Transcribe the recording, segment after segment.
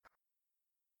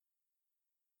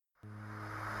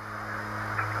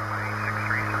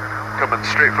coming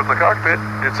straight from the cockpit.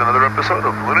 It's another episode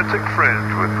of Lunatic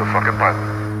Fringe with the fucking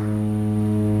pilot.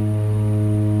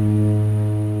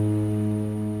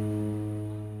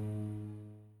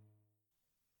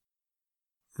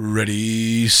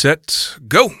 Ready, set,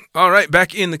 go. All right,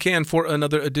 back in the can for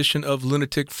another edition of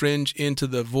Lunatic Fringe Into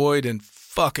the Void, and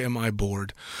fuck am I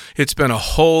bored. It's been a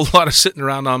whole lot of sitting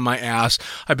around on my ass.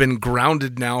 I've been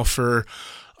grounded now for,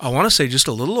 I want to say, just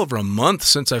a little over a month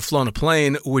since I've flown a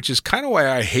plane, which is kind of why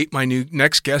I hate my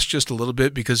next guest just a little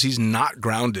bit, because he's not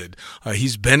grounded.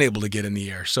 He's been able to get in the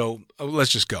air. So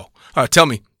let's just go. Tell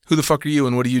me, who the fuck are you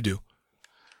and what do you do?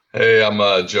 Hey,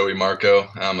 I'm Joey Marco.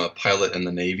 I'm a pilot in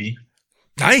the Navy.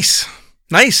 Nice,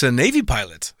 a Navy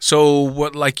pilot. So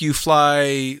what, like you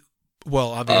fly, well,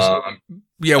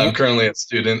 obviously. I'm currently a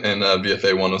student in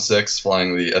BFA 106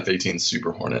 flying the F-18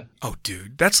 Super Hornet. Oh,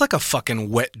 dude, that's like a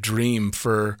fucking wet dream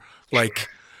for, like,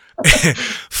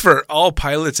 for all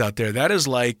pilots out there. That is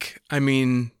like, I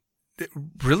mean,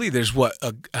 really, there's what,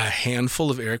 a handful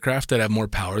of aircraft that have more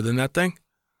power than that thing?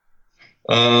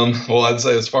 Well, I'd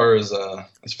say as far as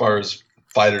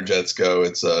fighter jets go,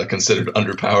 it's considered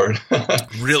underpowered.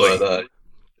 Really? But,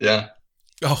 yeah.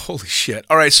 Oh, holy shit.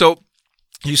 All right, so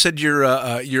you said you're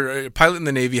a pilot in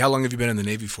the Navy. How long have you been in the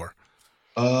Navy for?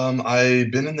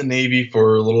 I've been in the Navy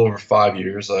for a little over 5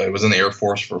 years. I was in the Air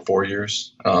Force for 4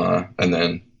 years, and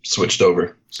then switched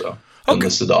over. So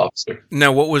enlisted officer.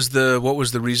 Now, what was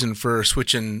the reason for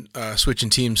switching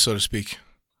teams, so to speak?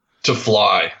 To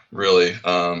fly, really.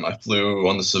 I flew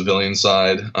on the civilian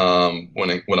side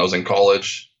when I was in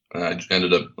college. I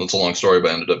ended up, it's a long story, but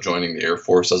I ended up joining the Air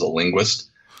Force as a linguist.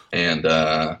 And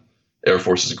Air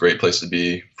Force is a great place to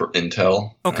be for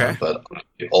intel. Okay. But I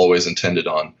always intended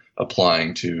on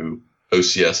applying to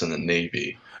OCS in the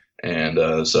Navy.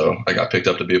 And so I got picked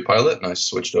up to be a pilot, and I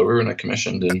switched over, and I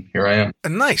commissioned, and here I am.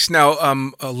 Nice. Now,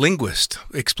 a linguist.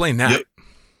 Explain that.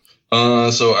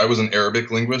 Yep. So I was an Arabic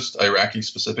linguist, Iraqi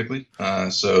specifically.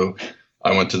 So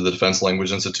I went to the Defense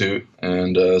Language Institute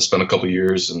and spent a couple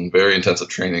years in very intensive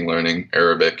training learning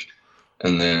Arabic,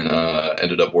 and then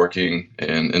ended up working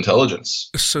in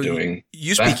intelligence. So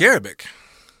you speak Arabic?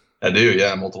 I do,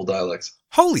 yeah, multiple dialects.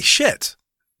 Holy shit.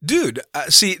 Dude,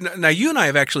 see, now you and I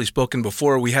have actually spoken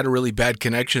before. We had a really bad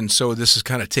connection, so this is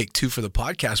kind of take two for the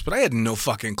podcast, but I had no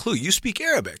fucking clue. You speak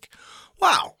Arabic.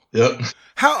 Wow. Yep.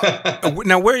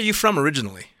 Now, where are you from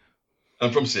originally?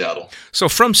 I'm from Seattle. So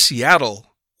from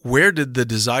Seattle, where did the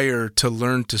desire to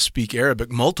learn to speak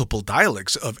Arabic, multiple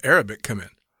dialects of Arabic, come in?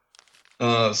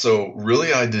 So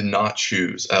really, I did not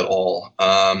choose at all.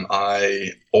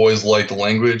 I always liked the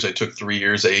language. I took 3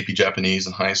 years of AP Japanese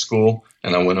in high school,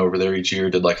 and I went over there each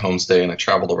year, did like homestay, and I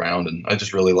traveled around, and I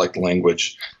just really liked the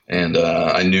language. And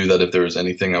I knew that if there was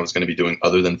anything I was going to be doing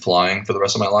other than flying for the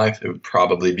rest of my life, it would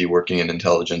probably be working in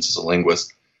intelligence as a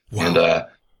linguist. Wow. And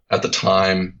at the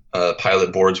time,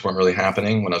 pilot boards weren't really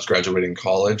happening when I was graduating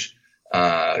college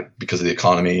because of the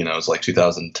economy. It was like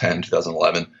 2010,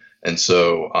 2011. And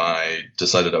so I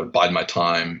decided I would bide my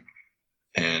time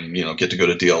and, get to go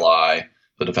to DLI,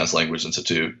 the Defense Language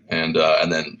Institute, and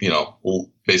then,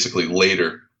 basically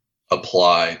later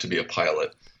apply to be a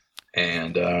pilot.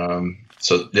 And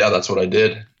so, yeah, that's what I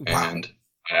did. Wow. And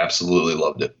I absolutely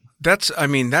loved it.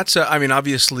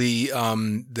 Obviously,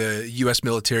 the U.S.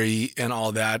 military and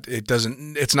all that,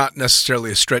 it's not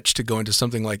necessarily a stretch to go into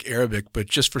something like Arabic, but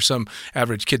just for some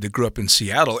average kid that grew up in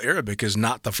Seattle, Arabic is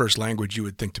not the first language you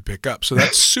would think to pick up. So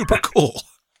that's super cool.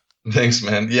 Thanks,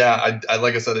 man. Yeah, I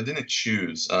like I said, I didn't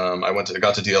choose. I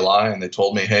got to DLI and they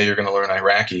told me, hey, you're going to learn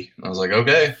Iraqi. And I was like,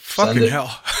 okay. Fucking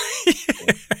hell.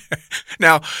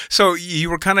 Now, so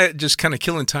you were kind of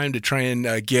killing time to try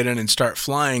and get in and start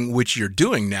flying, which you're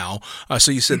doing now.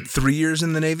 So you said 3 years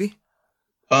in the Navy?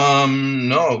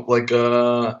 No,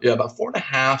 about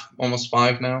 4.5, almost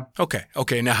 5 now. Okay.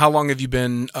 Now, how long have you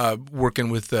been working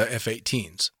with the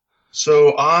F-18s?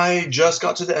 So I just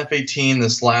got to the F-18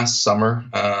 this last summer.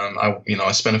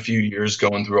 I spent a few years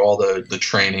going through all the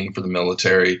training for the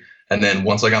military. And then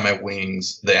once I got my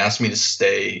wings, they asked me to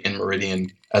stay in Meridian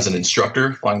as an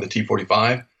instructor flying the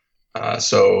T-45.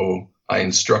 So I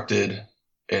instructed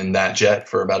in that jet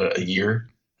for about a year.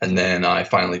 And then I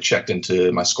finally checked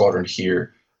into my squadron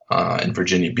here in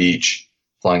Virginia Beach,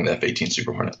 flying the F-18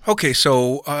 Super Hornet. Okay,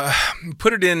 so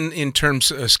put it in terms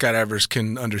skydivers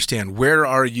can understand. Where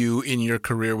are you in your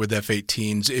career with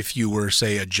F-18s if you were,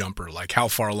 say, a jumper? Like, how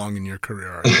far along in your career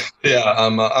are you? Yeah,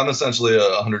 I'm essentially a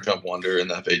 100-jump wonder in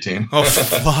the F-18. Oh,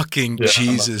 fucking yeah,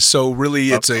 Jesus. So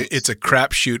really it's a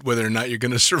crapshoot whether or not you're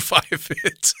going to survive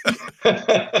it.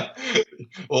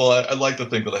 Well, I'd like to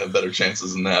think that I have better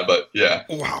chances than that, but yeah.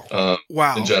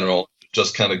 Wow. In general,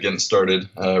 just kind of getting started.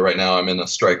 Right now I'm in a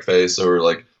strike phase, so we're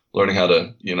like learning how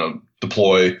to,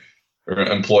 deploy or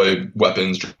employ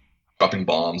weapons, dropping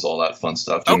bombs, all that fun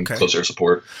stuff, doing close air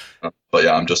support. But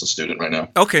yeah, I'm just a student right now.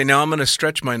 Okay, now I'm going to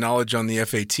stretch my knowledge on the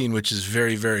F-18, which is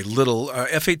very, very little.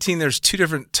 F-18, there's two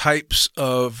different types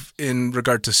in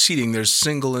regard to seating. There's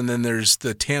single and then there's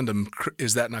the tandem.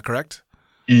 Is that not correct?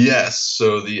 Yes.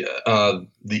 So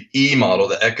the E model,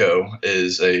 the Echo,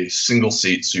 is a single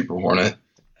seat Super Hornet,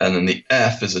 and then the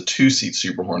F is a 2-seat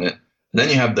Super Hornet. And then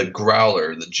you have the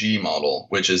Growler, the G model,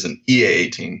 which is an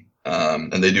EA-18.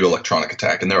 And they do electronic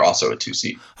attack, and they're also a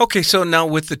 2-seat. Okay, so now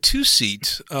with the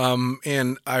 2-seat,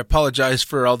 and I apologize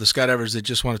for all the skydivers that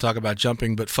just want to talk about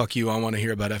jumping, but fuck you, I want to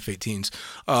hear about F-18s.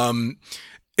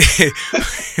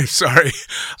 Sorry.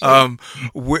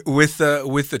 With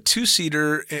the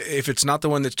 2-seater, if it's not the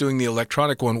one that's doing the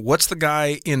electronic one, what's the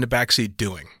guy in the backseat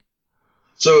doing?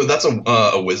 So that's a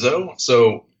Wizzo.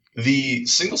 So the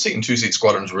single seat and 2-seat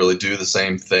squadrons really do the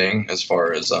same thing as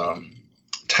far as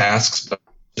tasks.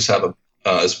 Just have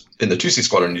in the 2-seat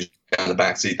squadron, you have in the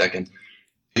back seat that can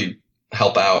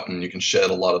help out, and you can shed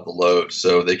a lot of the load.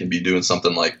 So they can be doing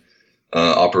something like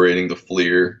operating the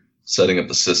FLIR, setting up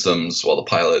the systems while the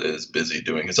pilot is busy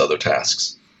doing his other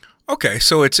tasks. Okay,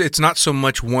 so it's not so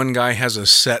much one guy has a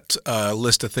set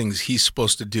list of things he's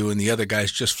supposed to do, and the other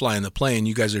guy's just flying the plane.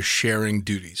 You guys are sharing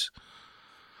duties.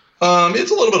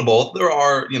 It's a little bit of both. There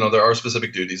are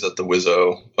specific duties that the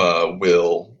Wizzo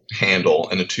will handle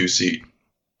in a 2-seat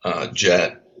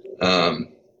jet.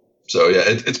 So yeah,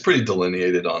 it's pretty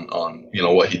delineated on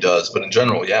what he does. But in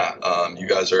general, yeah, you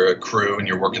guys are a crew and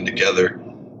you're working together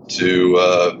to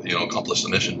accomplish the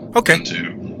mission. Okay. And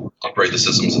to operate the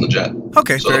systems in the jet.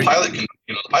 Okay. So the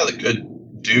pilot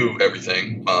could do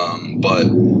everything, but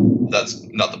that's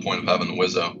not the point of having the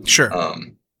Wizzo. Sure.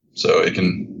 So it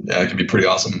can be pretty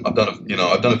awesome. I've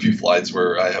done a few flights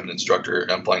where I have an instructor.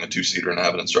 I'm flying a 2-seater and I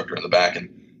have an instructor in the back, and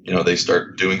they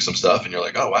start doing some stuff and you're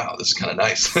like, oh, wow, this is kind of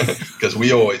nice. Because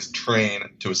we always train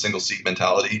to a single seat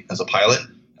mentality as a pilot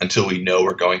until we know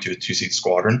we're going to a 2-seat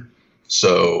squadron.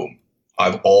 So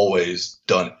I've always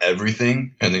done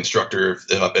everything. And the instructor,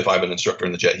 if I have an instructor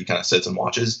in the jet, he kind of sits and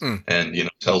watches and,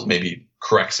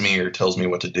 corrects me or tells me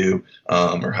what to do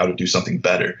or how to do something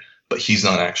better. But he's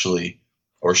not actually,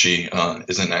 or she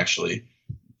isn't actually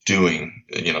doing,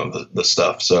 the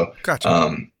stuff. So,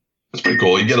 gotcha. It's pretty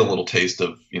cool. You get a little taste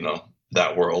of,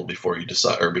 that world before you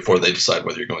decide, or before they decide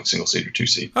whether you're going single seat or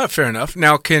 2-seat. Fair enough.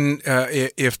 Now,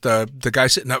 if the guy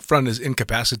sitting up front is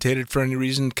incapacitated for any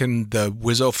reason, can the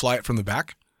Wizzo fly it from the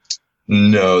back?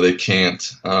 No, they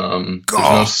can't. There's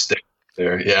no stick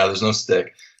there. Yeah, there's no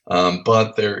stick.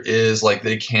 But there is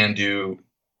they can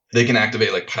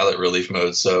activate like pilot relief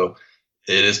mode. So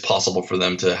it is possible for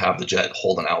them to have the jet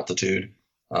hold an altitude.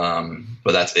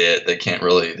 But that's it. They can't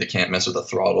mess with the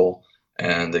throttle,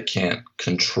 and they can't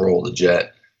control the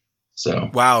jet.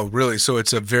 So wow, really? So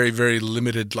it's a very, very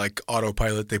limited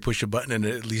autopilot. They push a button and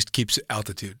it at least keeps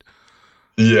altitude.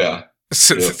 Yeah.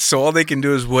 So all they can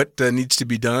do is what needs to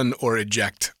be done or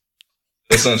eject.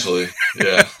 Essentially,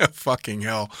 yeah. Fucking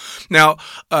hell. Now,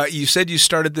 you said you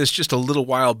started this just a little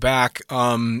while back.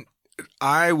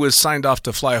 I was signed off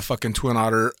to fly a fucking Twin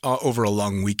Otter over a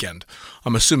long weekend.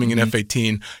 I'm assuming an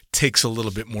F-18 takes a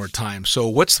little bit more time. So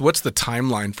what's the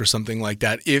timeline for something like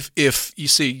that? If you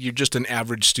see you're just an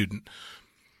average student,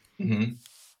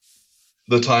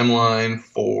 the timeline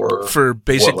for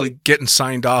basically getting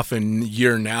signed off, and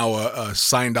you're now a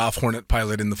signed off Hornet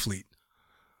pilot in the fleet.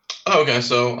 Oh, okay.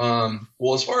 So,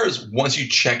 as far as once you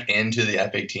check into the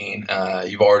F-18,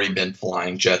 you've already been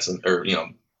flying jets or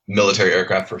military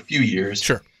aircraft for a few years.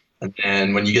 Sure. And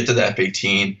then when you get to the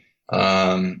F-18,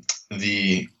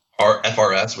 the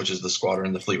FRS, which is the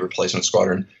squadron, the Fleet Replacement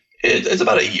Squadron, it's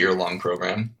about a year-long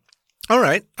program. All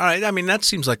right. I mean, that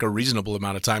seems like a reasonable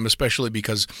amount of time, especially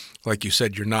because, like you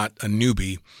said, you're not a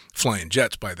newbie flying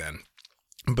jets by then.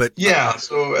 But yeah,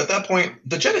 so at that point,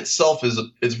 the jet itself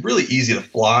is really easy to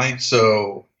fly.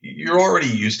 So you're already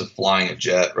used to flying a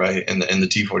jet, right? In the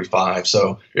T-45.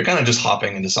 So you're kind of just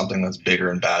hopping into something that's bigger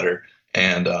and badder.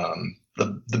 And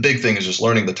the big thing is just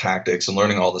learning the tactics and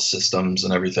learning all the systems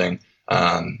and everything.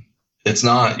 You're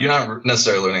not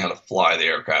necessarily learning how to fly the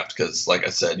aircraft because, like I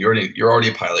said, you're already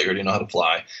a pilot. You already know how to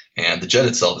fly, and the jet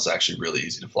itself is actually really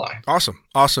easy to fly.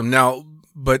 Awesome. Now,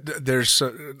 but there's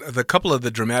the couple of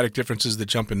the dramatic differences that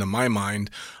jump into my mind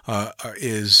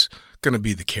is going to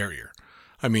be the carrier.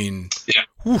 I mean, yeah.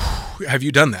 Whew, have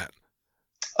you done that?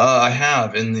 I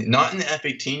have, not in the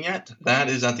F-18 yet. That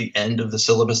is at the end of the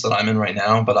syllabus that I'm in right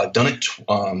now, but I've done it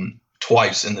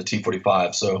twice in the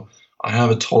T-45. So I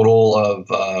have a total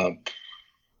of,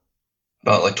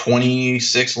 about like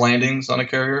 26 landings on a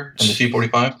carrier in the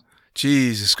T-45.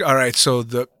 Jesus. All right. So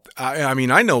I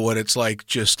mean, I know what it's like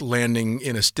just landing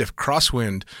in a stiff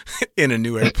crosswind in a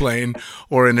new airplane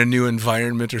or in a new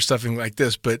environment or something like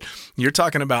this. But you're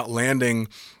talking about landing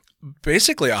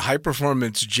basically a high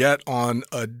performance jet on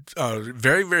a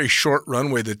very, very short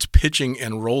runway that's pitching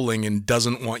and rolling and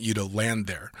doesn't want you to land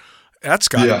there. That's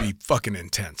got to be fucking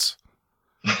intense.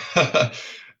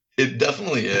 It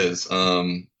definitely is.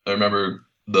 I remember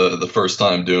the first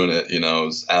time doing it, it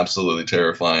was absolutely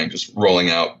terrifying, just rolling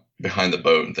out behind the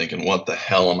boat and thinking, what the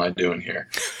hell am I doing here?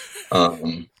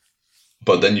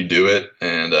 But then you do it.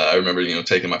 And I remember,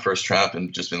 taking my first trap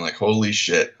and just being like, holy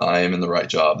shit, I am in the right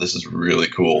job. This is really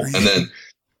cool. And then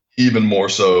even more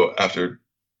so after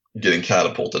getting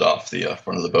catapulted off the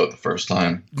front of the boat the first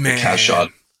time. Man. The cast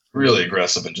shot, really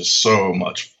aggressive and just so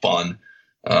much fun.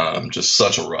 Just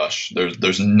such a rush.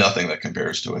 There's nothing that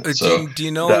compares to it. So do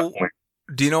you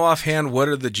know offhand what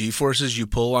are the G-forces you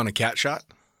pull on a cat shot?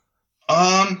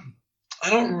 I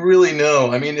don't really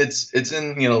know. I mean, it's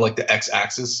in, like the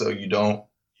X-axis, so you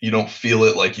don't feel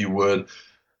it like you would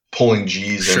pulling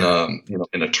G's Sure.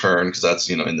 in a turn, because that's,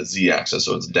 in the Z-axis,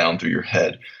 so it's down through your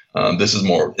head. This is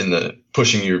more in the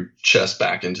pushing your chest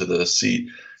back into the seat.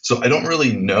 So I don't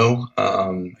really know.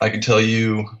 I can tell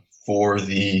you for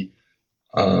the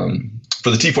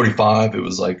T-45, it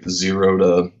was like 0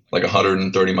 to like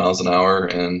 130 miles an hour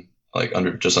in like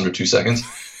just under 2 seconds.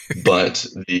 But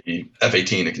the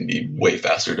F-18, it can be way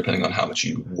faster depending on how much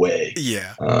you weigh.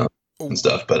 Yeah. And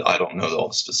stuff, but I don't know all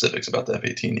the specifics about the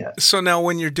F-18 yet. So now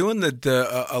when you're doing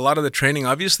a lot of the training,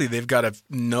 obviously they've got to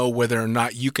know whether or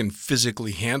not you can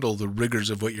physically handle the rigors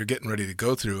of what you're getting ready to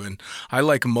go through. And I,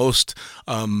 like most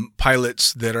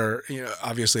pilots that are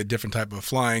obviously a different type of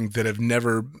flying, that have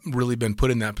never really been put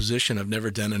in that position. I've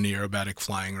never done any aerobatic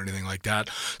flying or anything like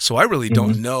that. So I really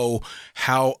don't know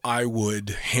how I would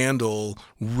handle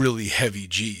really heavy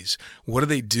G's. What do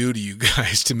they do to you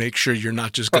guys to make sure you're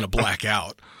not just going to black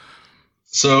out?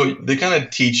 So they kind of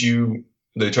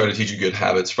they try to teach you good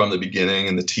habits from the beginning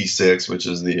in the T6, which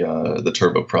is the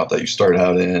turboprop that you start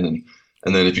out in.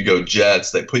 And then if you go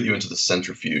jets, they put you into the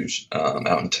centrifuge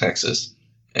out in Texas.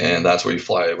 And that's where you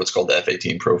fly what's called the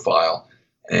F-18 profile.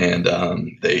 And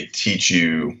they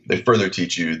further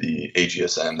teach you the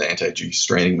AGSM, the anti-G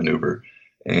straining maneuver.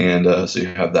 And so you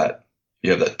have that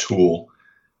tool.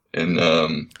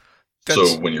 And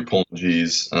so when you're pulling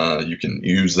G's, you can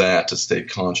use that to stay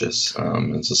conscious.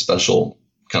 It's a special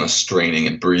kind of straining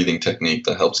and breathing technique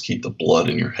that helps keep the blood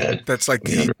in your head. That's like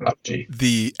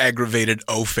the aggravated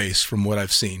O face from what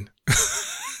I've seen.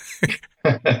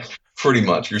 Pretty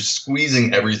much. You're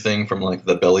squeezing everything from like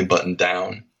the belly button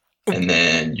down, and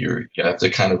then you have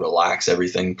to kind of relax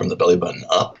everything from the belly button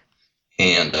up.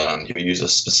 And you use a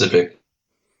specific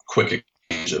quick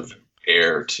exchange of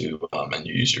air and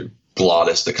you use your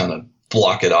glottis to kind of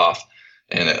block it off,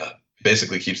 and it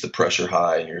basically keeps the pressure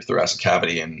high in your thoracic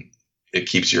cavity, and it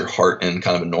keeps your heart in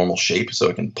kind of a normal shape so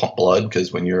it can pump blood,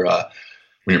 because when you're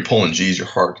pulling G's, your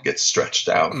heart gets stretched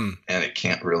out and it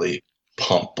can't really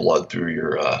pump blood through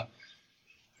your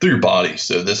body.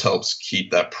 So this helps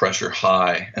keep that pressure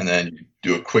high, and then you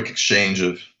do a quick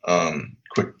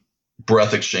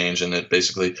breath exchange, and it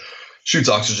basically shoots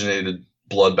oxygenated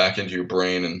blood back into your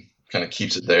brain and kind of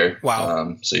keeps it there.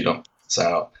 Wow. So you don't pass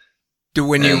out.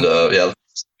 You'll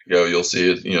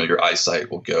see it, your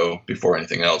eyesight will go before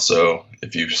anything else. So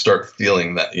if you start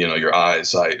feeling that, your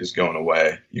eyesight is going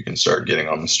away, you can start getting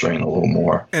on the strain a little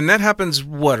more. And that happens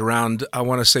around, I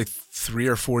want to say 3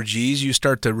 or 4 G's, you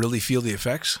start to really feel the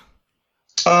effects?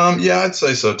 Yeah, I'd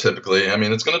say so typically. I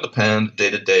mean, it's going to depend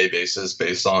day-to-day basis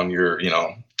based on your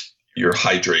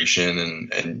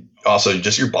hydration and also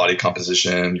just your body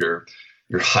composition, your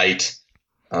height.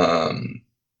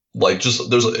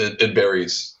 It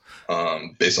varies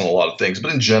based on a lot of things,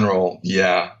 but in general,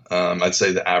 yeah, I'd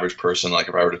say the average person, like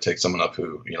if I were to take someone up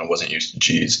who wasn't used to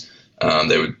G's,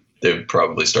 they would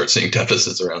probably start seeing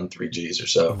deficits around 3 G's or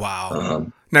so.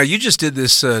 Wow. Now you just did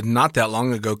this not that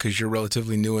long ago, because you're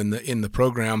relatively new in the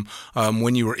program.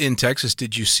 When you were in Texas,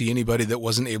 did you see anybody that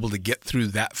wasn't able to get through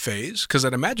that phase? Because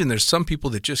I'd imagine there's some people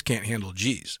that just can't handle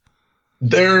G's.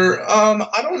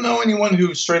 I don't know anyone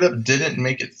who straight up didn't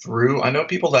make it through. I know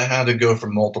people that had to go for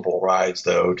multiple rides,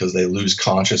 though, because they lose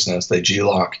consciousness. They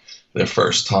G-lock their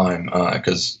first time,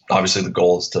 because obviously the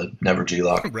goal is to never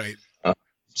G-lock. Right.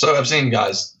 So I've seen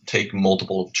guys take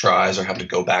multiple tries or have to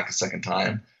go back a second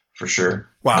time for sure.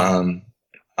 Wow.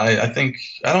 I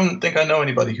don't think I know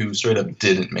anybody who straight up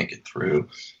didn't make it through.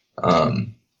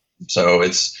 So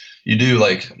you do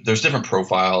there's different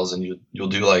profiles, and you'll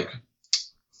do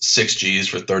 6 Gs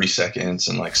for 30 seconds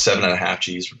and like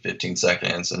 7.5 Gs for 15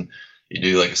 seconds. And you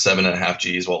do like a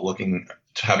 7.5 Gs while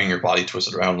having your body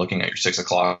twisted around, looking at your 6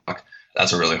 o'clock.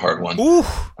 That's a really hard one. Ooh.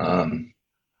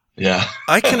 Yeah.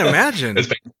 I can imagine.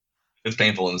 It's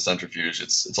painful in the centrifuge.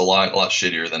 It's a lot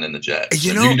shittier than in the jet.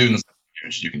 You so know, you can do it in the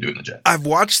centrifuge, you can do it in the jet. I've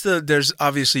watched there's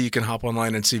obviously you can hop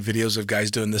online and see videos of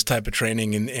guys doing this type of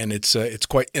training, and it's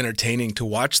quite entertaining to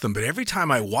watch them. But every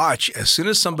time I watch, as soon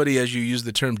as somebody, as you use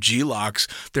the term G-locks,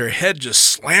 their head just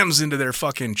slams into their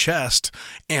fucking chest,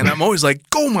 and I'm always like,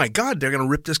 oh my God, they're going to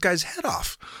rip this guy's head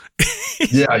off.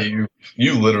 Yeah,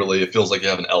 you literally, it feels like you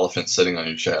have an elephant sitting on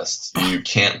your chest. You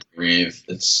can't breathe.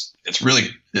 It's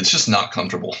just not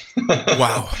comfortable.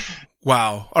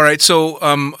 Wow. All right. So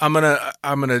I'm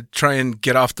gonna try and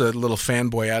get off the little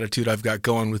fanboy attitude I've got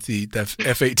going with the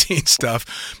F-18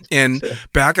 stuff and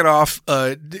back it off.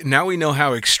 Now we know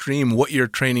how extreme what you're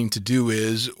training to do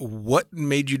is. What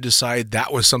made you decide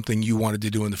that was something you wanted to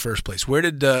do in the first place? Where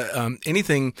did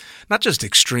anything, not just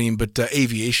extreme, but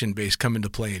aviation based, come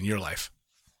into play in your life?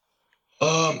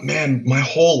 Man, my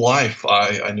whole life,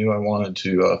 I knew I wanted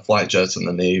to fly jets in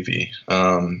the Navy.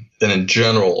 And in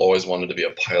general, always wanted to be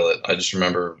a pilot. I just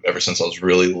remember ever since I was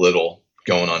really little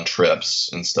going on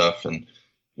trips and stuff and,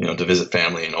 to visit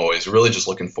family and always really just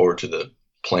looking forward to the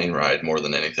plane ride more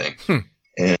than anything.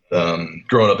 And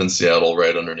growing up in Seattle,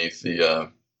 right underneath the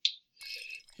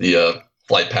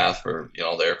flight path for,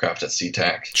 all the aircraft at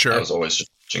SeaTac. Sure. I was always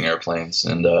just watching airplanes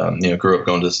and, grew up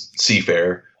going to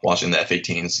Seafair, watching the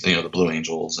F-18s, the Blue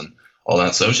Angels and all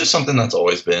that. So it was just something that's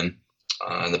always been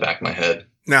in the back of my head.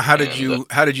 Now, how did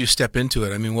you step into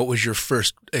it? I mean, what was your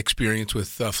first experience with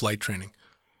flight training?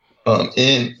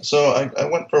 So I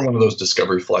went for one of those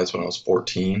discovery flights when I was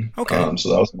 14. Okay. So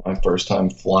that was my first time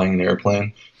flying an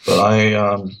airplane. But I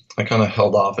kind of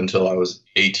held off until I was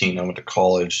 18. I went to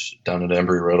college down at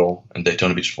Embry-Riddle in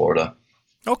Daytona Beach, Florida.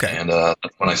 Okay. And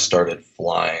that's when I started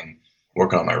flying,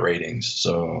 working on my ratings.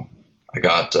 So I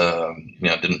got,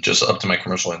 didn't just up to my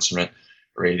commercial instrument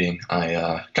rating.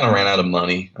 I kind of ran out of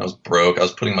money. I was broke. I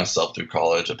was putting myself through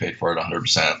college. I paid for it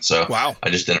 100%. So wow. I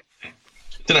just didn't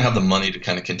have the money to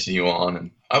kind of continue on. And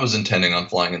I was intending on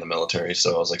flying in the military.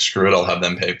 So I was like, screw it. I'll have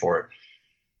them pay for it.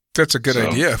 That's a good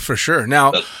idea for sure.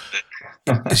 Now,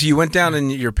 so you went down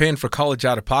and you're paying for college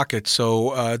out of pocket.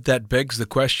 So that begs the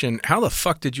question, how the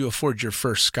fuck did you afford your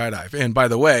first skydive? And by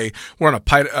the way, we're on a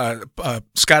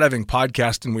skydiving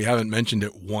podcast and we haven't mentioned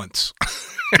it once.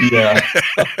 Yeah.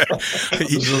 I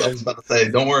was about to say,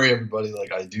 don't worry, everybody.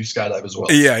 Like, I do skydive as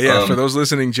well. Yeah. For those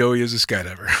listening, Joey is a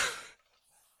skydiver.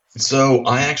 So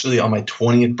I actually, on my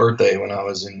 20th birthday, when I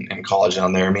was in college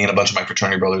down there, me and a bunch of my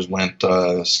fraternity brothers went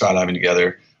skydiving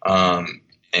together.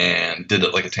 And did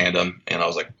it like a tandem. And I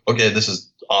was like, okay, this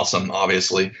is awesome,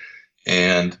 obviously.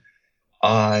 And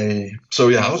I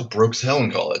was broke as hell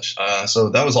in college. So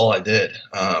that was all I did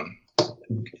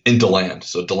in DeLand.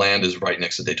 So DeLand is right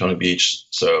next to Daytona Beach.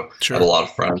 So sure. I had a lot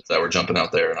of friends that were jumping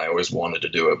out there and I always wanted to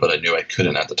do it, but I knew I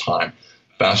couldn't at the time.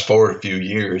 Fast forward a few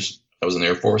years, I was in the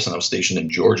Air Force and I was stationed in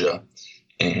Georgia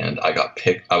and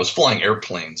I was flying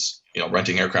airplanes,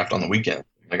 renting aircraft on the weekend.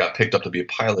 I got picked up to be a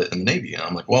pilot in the Navy. And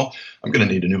I'm like, well, I'm going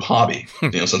to need a new hobby.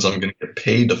 Since I'm going to get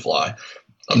paid to fly,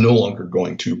 I'm no longer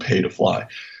going to pay to fly.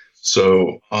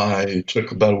 So I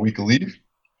took about a week of leave.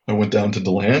 I went down to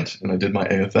DeLand and I did my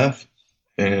AFF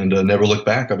and never looked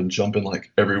back. I've been jumping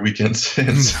like every weekend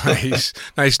since.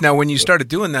 Nice. Now, when you started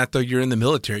doing that, though, you're in the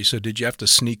military. So did you have to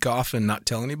sneak off and not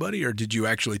tell anybody? Or did you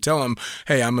actually tell them,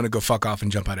 hey, I'm going to go fuck off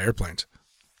and jump out of airplanes?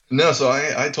 No, so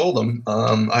I told them.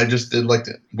 I just went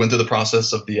through the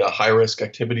process of the high risk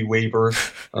activity waiver,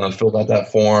 filled out that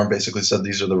form, basically said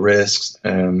these are the risks,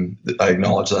 and I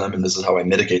acknowledge them, and this is how I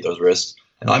mitigate those risks.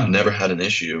 And I've never had an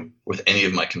issue with any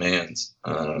of my commands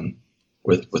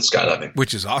with skydiving,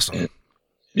 which is awesome.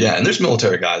 And there's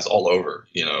military guys all over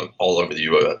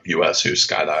the U.S. who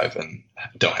skydive and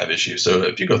don't have issues. So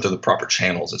if you go through the proper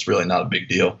channels, it's really not a big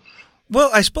deal. Well,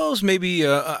 I suppose maybe,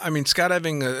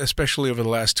 skydiving, especially over the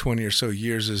last 20 or so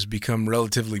years, has become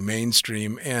relatively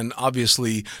mainstream. And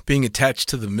obviously, being attached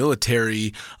to the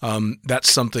military, that's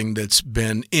something that's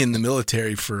been in the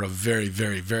military for a very,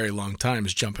 very, very long time,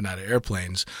 is jumping out of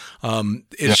airplanes.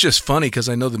 It's just funny because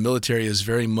I know the military is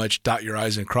very much dot your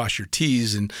I's and cross your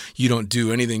T's, and you don't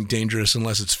do anything dangerous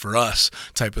unless it's for us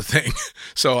type of thing.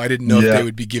 So I didn't know if they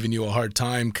would be giving you a hard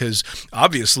time because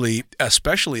obviously,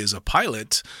 especially as a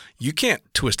pilot, you can't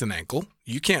twist an ankle.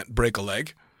 You can't break a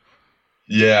leg.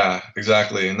 Yeah,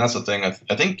 exactly. And that's the thing.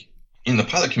 I think in the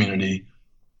pilot community,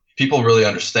 people really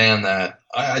understand that.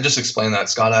 I just explained that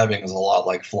skydiving is a lot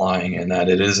like flying in that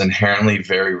it is inherently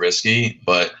very risky,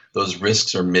 but those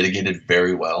risks are mitigated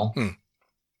very well.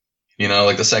 You know,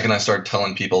 like the second I started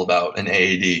telling people about an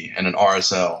AAD and an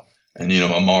RSL and,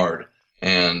 a MARD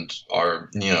and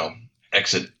our,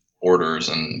 exit orders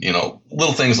and,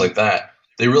 little things like that,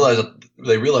 they realize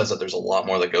that there's a lot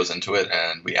more that goes into it.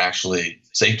 And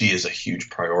safety is a huge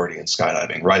priority in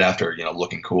skydiving right after,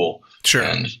 looking cool. Sure.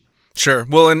 And sure.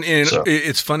 Well, and so,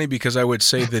 it's funny because I would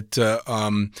say that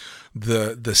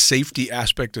the safety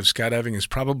aspect of skydiving is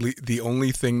probably the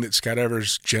only thing that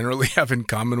skydivers generally have in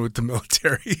common with the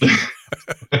military.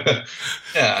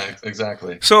 yeah,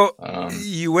 exactly. So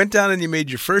you went down and you made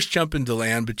your first jump into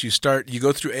land, but you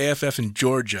go through AFF in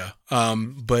Georgia.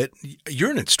 But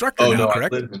you're an instructor now,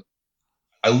 correct?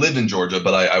 I lived in Georgia,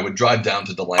 but I would drive down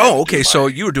to DeLand. Oh, okay. So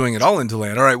you were doing it all in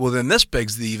DeLand. All right. Well, then this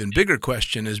begs the even bigger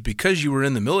question is because you were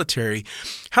in the military,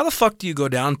 how the fuck do you go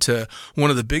down to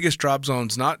one of the biggest drop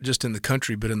zones, not just in the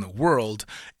country, but in the world,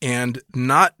 and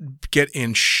not get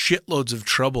in shitloads of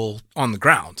trouble on the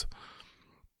ground?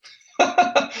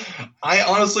 I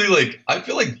honestly, I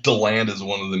feel like DeLand is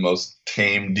one of the most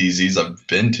tame DZs I've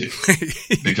been to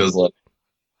because,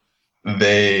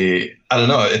 I don't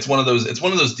know. It's one of those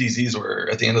DZs where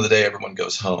at the end of the day, everyone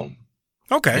goes home.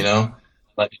 Okay.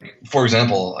 For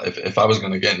example, if I was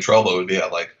going to get in trouble, it would be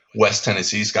at West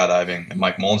Tennessee skydiving at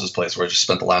Mike Mullins' place where I just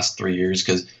spent the last 3 years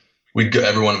because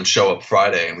everyone would show up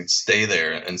Friday and we'd stay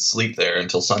there and sleep there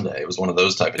until Sunday. It was one of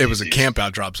those type of DZs. It was a camp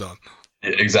out drop zone.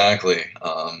 Exactly.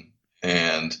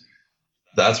 And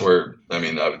that's where, I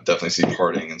would definitely see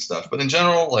partying and stuff. But in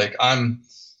general, I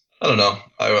don't know.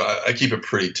 I keep it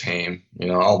pretty tame.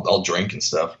 I'll drink and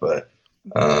stuff, but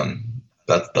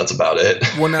that's about it.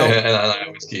 Well, now, and I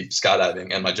always keep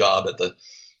skydiving and my job at the,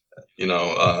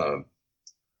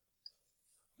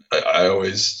 I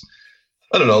always,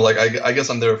 I don't know. I guess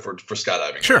I'm there for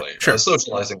skydiving. Sure, really. sure.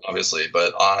 Socializing, obviously,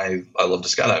 but I love to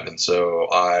skydive, and so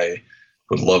I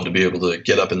would love to be able to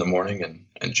get up in the morning and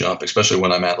jump, especially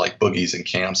when I'm at boogies and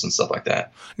camps and stuff like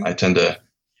that. I tend to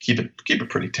keep it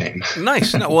pretty tame.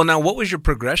 Nice. Now, what was your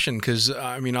progression? Because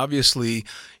obviously,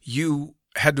 you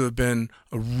had to have been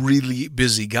a really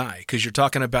busy guy because you're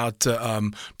talking about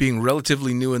being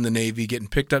relatively new in the Navy, getting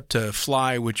picked up to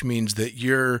fly, which means that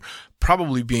you're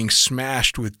probably being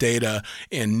smashed with data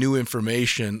and new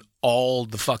information all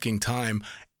the fucking time.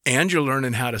 And you're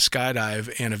learning how to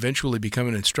skydive and eventually become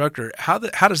an instructor. How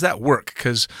does that work?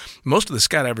 Because most of the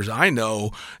skydivers I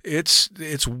know, it's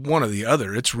one or the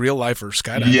other. It's real life or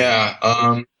skydiving.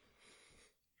 Yeah,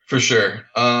 for sure.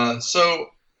 So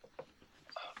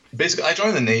basically, I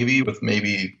joined the Navy with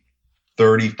maybe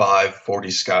 35, 40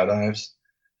 skydives,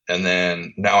 and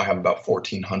then now I have about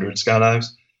 1,400 skydives.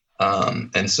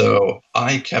 And so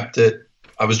I kept it.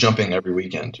 I was jumping every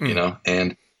weekend,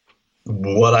 and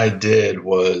what I did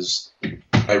was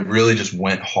I really just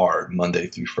went hard Monday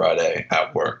through Friday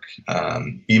at work.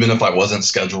 Even if I wasn't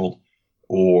scheduled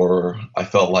or I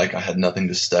felt like I had nothing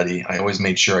to study, I always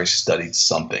made sure I studied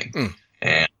something.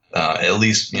 And at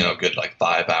least, good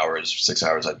 5 hours, 6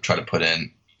 hours I'd try to put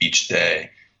in each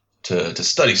day to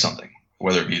study something,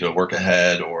 whether it be to work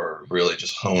ahead or really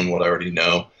just hone what I already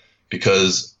know.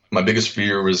 Because my biggest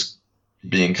fear was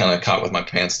being kind of caught with my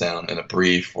pants down in a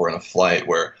brief or in a flight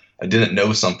where I didn't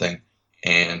know something,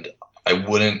 and I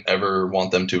wouldn't ever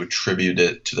want them to attribute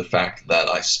it to the fact that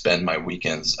I spend my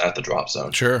weekends at the drop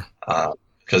zone. Sure.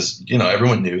 Because,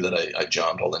 everyone knew that I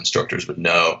jumped. All the instructors would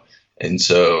know. And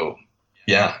so,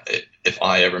 yeah, if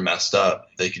I ever messed up,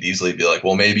 they could easily be like,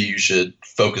 well, maybe you should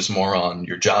focus more on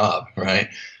your job, right?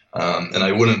 And I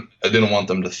didn't want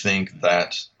them to think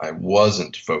that I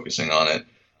wasn't focusing on it.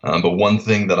 But one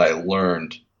thing that I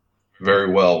learned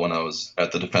very well when I was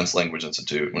at the Defense Language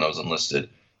Institute, when I was enlisted,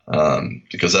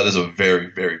 because that is a very,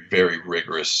 very, very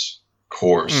rigorous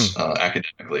course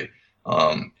academically.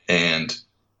 And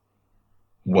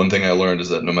one thing I learned is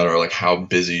that no matter how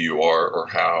busy you are or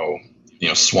how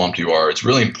swamped you are, it's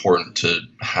really important to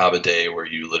have a day where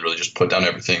you literally just put down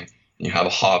everything and you have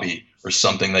a hobby or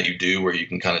something that you do where you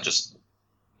can kind of just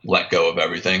let go of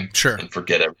everything. Sure. And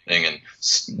forget everything. And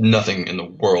nothing in the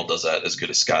world does that as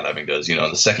good as skydiving does.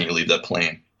 The second you leave that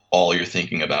plane, all you're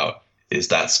thinking about is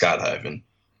that skydive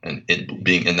and it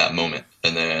being in that moment.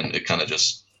 And then it kind of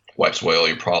just wipes away all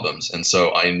your problems. And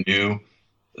so I knew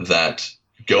that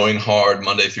going hard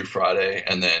Monday through Friday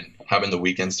and then having the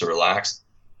weekends to relax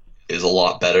is a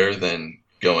lot better than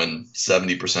going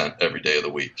 70% every day of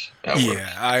the week at work.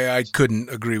 Yeah, I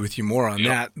couldn't agree with you more on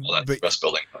that. But stress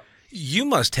building. You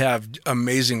must have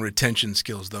amazing retention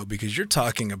skills, though, because you're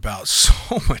talking about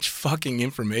so much fucking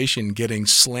information getting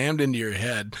slammed into your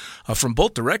head from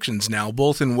both directions now,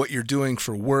 both in what you're doing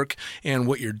for work and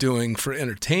what you're doing for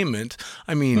entertainment.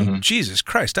 I mean, Jesus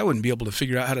Christ, I wouldn't be able to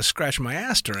figure out how to scratch my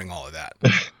ass during all of that.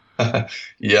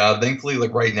 Yeah, thankfully,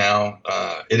 like right now,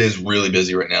 it is really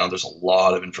busy right now. There's a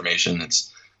lot of information.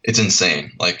 It's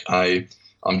insane. Like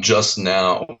I'm just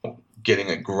now getting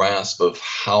a grasp of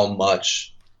how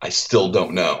much I still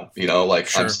don't know. You know, like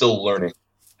I'm Sure. still learning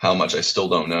how much I still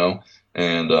don't know,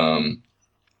 and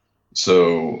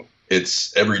so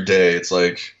it's every day. It's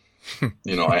like,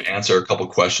 you know, I answer a couple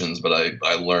questions, but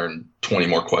I learn 20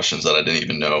 more questions that I didn't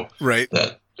even know Right.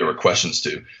 that there were questions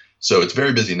to. So it's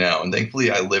very busy now. And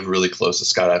thankfully, I live really close to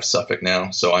Skydive Suffolk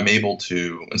now. So I'm able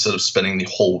to, instead of spending the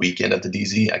whole weekend at the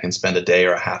DZ, I can spend a day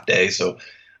or a half day. So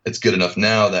it's good enough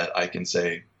now that I can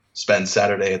say, spend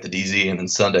Saturday at the DZ and then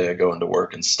Sunday I go into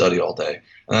work and study all day.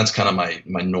 And that's kind of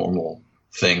my normal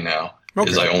thing now.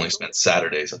 Is Okay. I only spend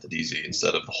Saturdays at the DZ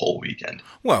instead of the whole weekend.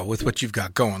 Well, with what you've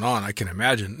got going on, I can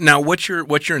imagine. Now, what's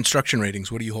your instruction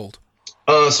ratings? What do you hold?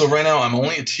 So right now I'm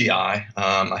only a TI. I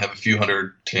have a few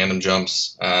hundred tandem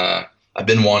jumps. I've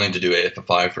been wanting to do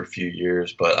AFFI for a few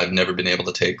years, but I've never been able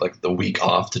to take like the week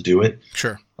off to do it.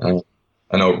 Sure.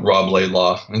 I know Rob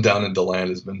Laidlaw down in DeLand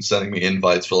has been sending me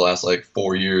invites for the last like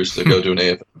 4 years to go do an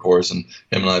AFF course, and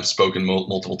him and I have spoken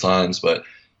multiple times, but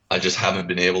I just haven't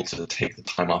been able to take the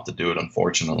time off to do it,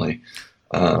 unfortunately.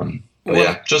 But Well-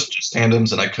 yeah, just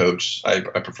tandems, and I coach. I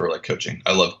prefer like coaching.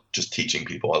 I love just teaching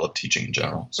people. I love teaching in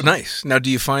general. So. Nice. Now,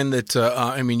 do you find that,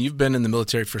 I mean, you've been in the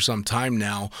military for some time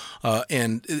now,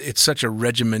 and it's such a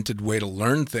regimented way to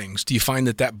learn things. Do you find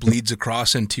that that bleeds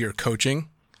across into your coaching?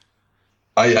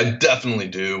 I definitely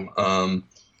do.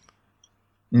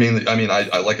 Mainly, I mean,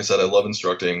 I like I said, I love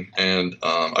instructing, and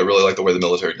I really like the way the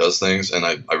military does things, and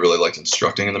I really liked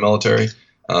instructing in the military.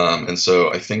 And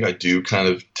so I think I do kind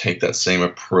of take that same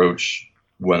approach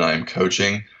when I'm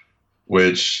coaching,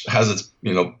 which has its,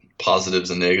 you know,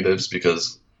 positives and negatives,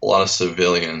 because a lot of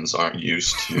civilians aren't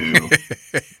used to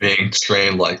being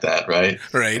trained like that, right?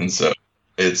 Right. And so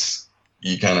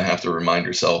you kind of have to remind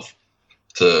yourself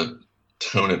to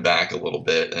tone it back a little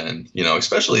bit. And, you know,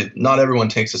 especially not everyone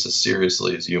takes this as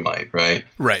seriously as you might, right?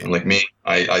 Right. And like me,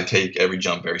 I take every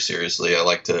jump very seriously. I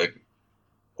like to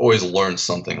always learn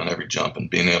something on every jump and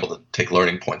being able to take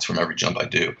learning points from every jump I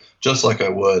do, just like I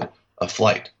would a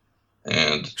flight.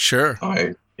 And Sure.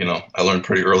 I learned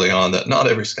pretty early on that not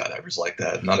every skydiver's like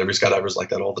that. Not every skydiver's like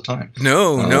that all the time.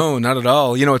 No, not at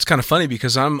all. You know, it's kind of funny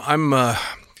because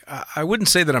I wouldn't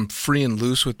say that I'm free and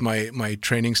loose with my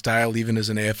training style, even as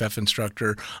an AFF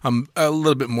instructor. I'm a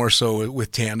little bit more so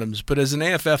with tandems, but as an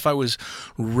AFF, I was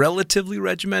relatively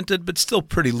regimented, but still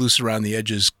pretty loose around the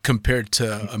edges compared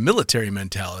to a military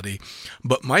mentality.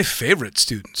 But my favorite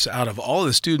students out of all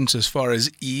the students as far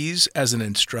as ease as an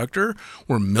instructor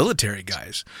were military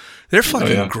guys. They're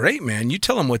fucking great, man. You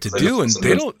tell them what to do and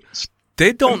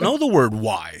they don't know the word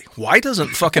why. Why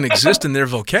doesn't fucking exist in their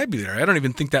vocabulary. I don't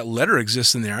even think that letter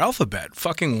exists in their alphabet.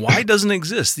 Fucking why doesn't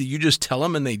exist. You just tell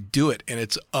them and they do it, and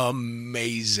it's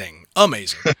amazing.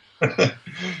 Amazing.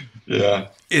 Yeah.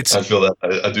 I feel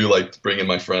that I do like bringing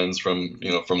my friends from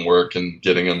work and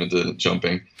getting them into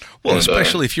jumping. Well, and,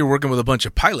 especially if you're working with a bunch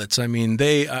of pilots. I mean,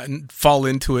 they fall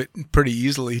into it pretty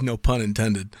easily, no pun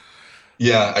intended.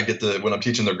 Yeah, when I'm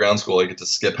teaching their ground school, I get to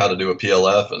skip how to do a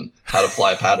PLF and how to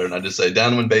fly a pattern. I just say,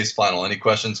 downwind base final. Any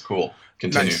questions? Cool.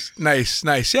 Continue.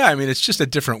 Nice. Yeah, I mean, it's just a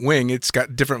different wing. It's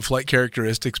got different flight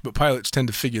characteristics, but pilots tend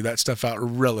to figure that stuff out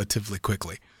relatively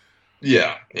quickly.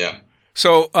 Yeah.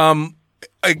 So,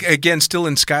 again, still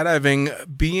in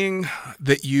skydiving, being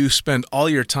that you spend all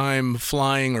your time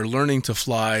flying or learning to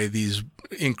fly these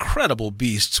incredible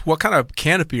beasts, what kind of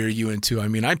canopy are you into? I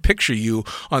mean, I picture you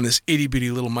on this itty bitty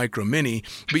little micro mini,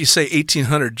 but you say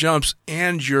 1,800 jumps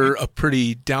and you're a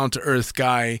pretty down to earth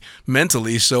guy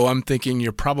mentally. So I'm thinking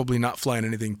you're probably not flying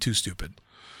anything too stupid.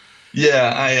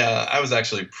 Yeah, I was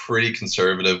actually pretty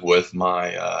conservative with my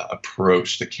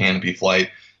approach to canopy flight,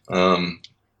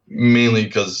 mainly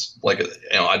because,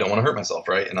 I don't want to hurt myself,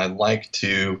 right? And I like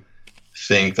to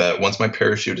think that once my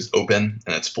parachute is open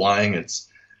and it's flying,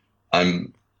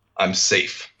 I'm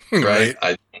safe, right?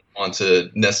 I don't want to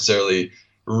necessarily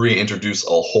reintroduce a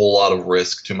whole lot of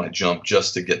risk to my jump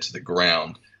just to get to the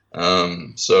ground.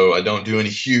 So I don't do any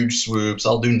huge swoops.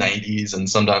 I'll do 90s, and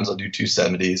sometimes I'll do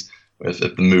 270s if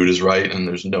the mood is right and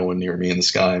there's no one near me in the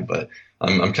sky. But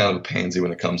I'm kind of a pansy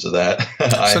when it comes to that.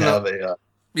 I have a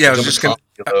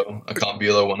Comp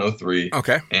Velo 103.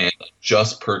 Okay. And I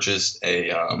just purchased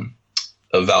a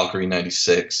Valkyrie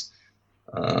 96.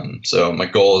 So my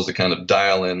goal is to kind of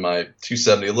dial in my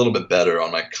 270 a little bit better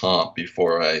on my comp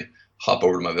before I hop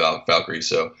over to my Valkyrie.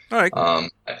 So, all right. I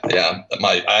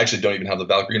actually don't even have the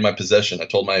Valkyrie in my possession. I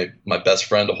told my best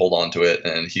friend to hold on to it,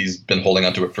 and he's been holding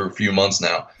on to it for a few months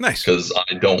now. Nice. Because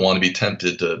I don't want to be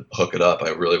tempted to hook it up. I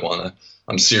really want to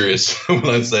I'm serious when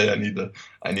I say I need to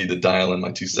dial in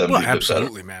my 270. Well,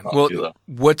 absolutely, man. Well,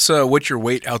 what's your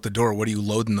weight out the door? What are you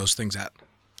loading those things at?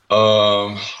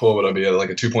 What would I be at? Like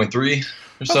a 2.3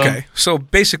 or so? Okay, so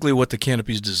basically what the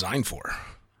canopy is designed for.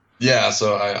 Yeah,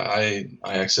 so I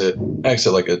exit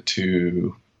like a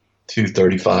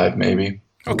 235 maybe.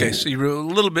 Okay, so you're a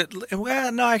little bit.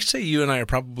 Well, no, I say you and I are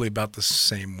probably about the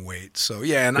same weight. So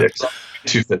yeah, and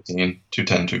 215,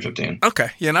 210, 215.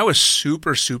 Okay, yeah, and I was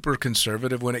super, super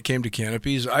conservative when it came to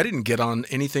canopies. I didn't get on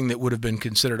anything that would have been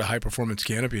considered a high performance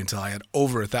canopy until I had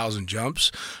over 1,000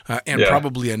 jumps, and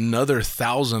probably another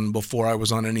 1,000 before I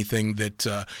was on anything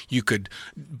that you could,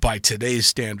 by today's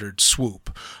standard,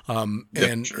 swoop.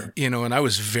 And sure. And I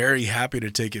was very happy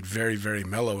to take it very, very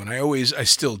mellow, and I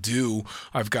still do.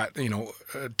 I've got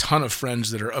a ton of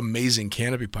friends that are amazing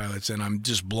canopy pilots, and I'm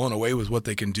just blown away with what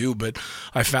they can do. But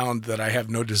I found that I have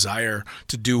no desire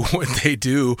to do what they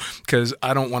do because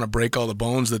I don't want to break all the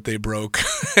bones that they broke.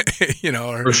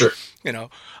 For sure.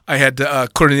 I had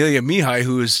Cornelia Mihai,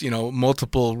 who is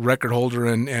multiple record holder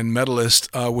and medalist,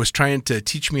 was trying to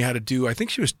teach me how to do. I think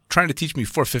she was trying to teach me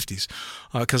 450s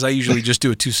because I usually just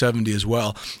do a 270 as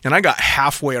well. And I got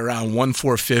halfway around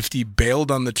 1,450,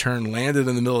 bailed on the turn, landed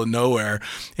in the middle of nowhere,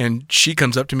 and she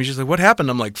comes up to me. She's like, "What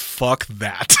happened?" I'm like, "Fuck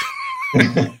that."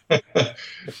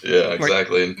 Yeah,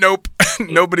 exactly. Like, nope.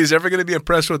 Nobody's ever going to be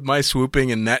impressed with my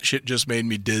swooping, and that shit just made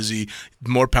me dizzy.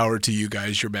 More power to you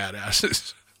guys. You're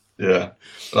badasses. Yeah.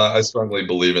 I strongly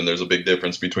believe there's a big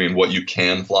difference between what you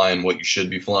can fly and what you should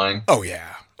be flying. Oh,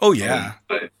 yeah. Oh, yeah.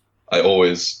 I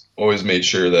always made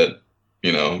sure that,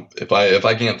 if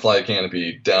I can't fly a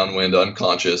canopy downwind,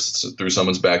 unconscious through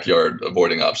someone's backyard,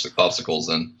 avoiding obstacles,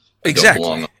 then I don't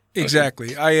belong.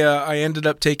 Exactly. I ended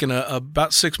up taking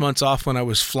about 6 months off when I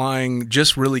was flying,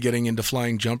 just really getting into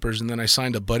flying jumpers, and then I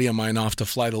signed a buddy of mine off to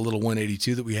fly the little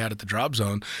 182 that we had at the drop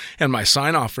zone, and my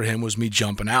sign off for him was me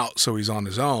jumping out, so he's on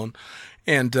his own.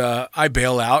 And I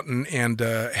bail out and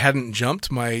hadn't jumped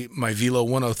my Velo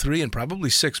 103 in probably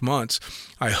 6 months.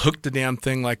 I hooked the damn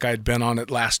thing like I'd been on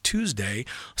it last Tuesday,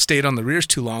 stayed on the rears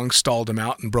too long, stalled him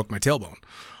out, and broke my tailbone.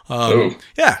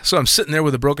 Yeah, so I'm sitting there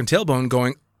with a broken tailbone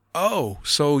going, oh,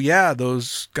 so yeah,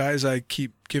 those guys I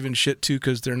keep giving shit to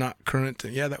because they're not current.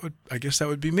 Yeah, I guess that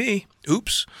would be me.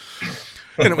 Oops.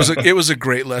 And it was a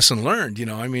great lesson learned,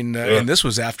 and this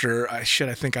was after I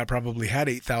think I probably had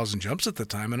 8,000 jumps at the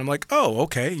time. And I'm like, oh,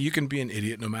 okay, you can be an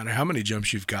idiot no matter how many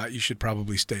jumps you've got. You should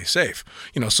probably stay safe.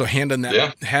 So handing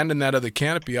that other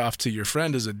canopy off to your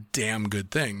friend is a damn good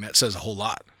thing. That says a whole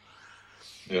lot.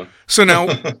 Yeah. So now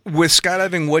with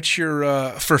skydiving, what's your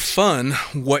for fun?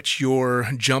 What's your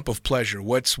jump of pleasure?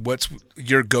 What's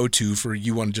your go-to for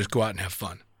you want to just go out and have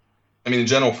fun? I mean, in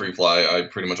general, free fly. I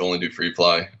pretty much only do free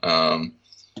fly.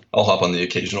 I'll hop on the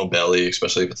occasional belly,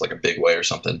 especially if it's like a big wave or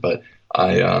something. But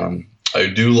I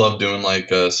do love doing like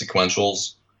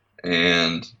sequentials,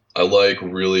 and I like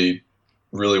really,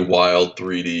 really wild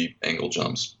 3D angle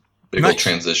jumps, big old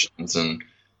transitions, and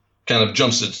kind of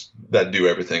jumps that do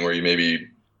everything. Where you maybe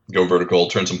go vertical,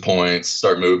 turn some points,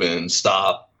 start moving,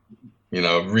 stop,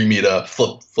 re-meet up,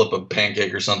 flip a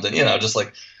pancake or something, just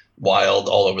like wild,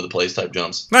 all over the place type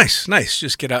jumps. Nice.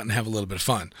 Just get out and have a little bit of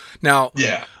fun. Now,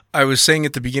 yeah. I was saying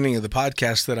at the beginning of the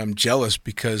podcast that I'm jealous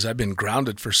because I've been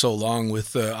grounded for so long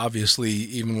with, obviously,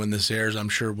 even when this airs, I'm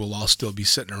sure we'll all still be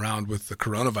sitting around with the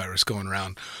coronavirus going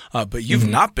around. But you've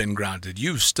not been grounded.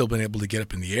 You've still been able to get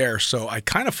up in the air. So I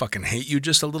kind of fucking hate you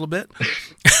just a little bit.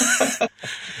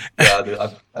 Yeah, dude,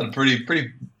 I'm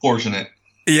pretty fortunate.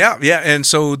 Yeah. And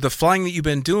so the flying that you've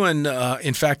been doing,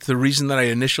 in fact, the reason that I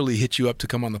initially hit you up to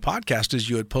come on the podcast is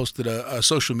you had posted a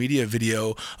social media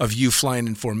video of you flying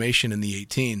in formation in the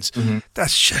 18s. Mm-hmm.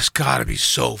 That's just got to be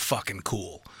so fucking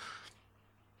cool.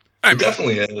 It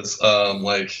definitely is.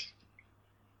 I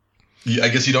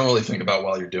guess you don't really think about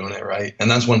while you're doing it, right? And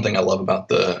that's one thing I love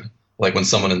about when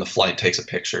someone in the flight takes a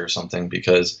picture or something,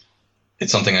 because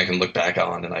it's something I can look back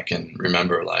on and I can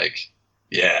remember,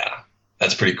 yeah,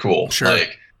 that's pretty cool. Sure.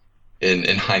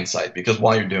 In hindsight, because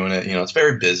while you're doing it, it's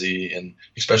very busy, and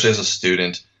especially as a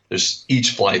student,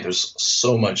 each flight, there's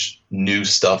so much new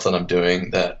stuff that I'm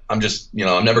doing that I'm just,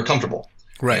 I'm never comfortable.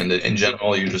 Right. And in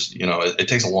general, you just, it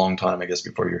takes a long time, I guess,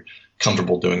 before you're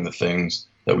comfortable doing the things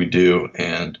that we do.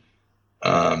 And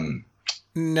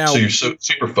now, so you're so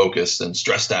super focused and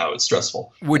stressed out. It's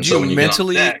stressful. Would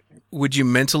you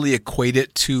mentally equate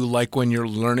it to like when you're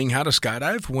learning how to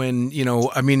skydive? When,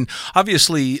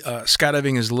 obviously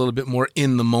skydiving is a little bit more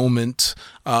in the moment,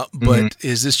 but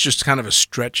is this just kind of a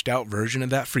stretched out version of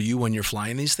that for you when you're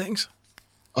flying these things?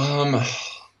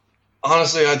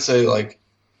 Honestly, I'd say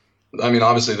I mean,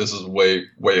 obviously this is way,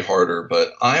 way harder,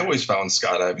 but I always found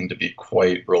skydiving to be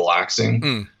quite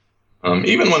relaxing. Mm.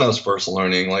 Even when I was first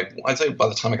learning, like I'd say by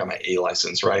the time I got my A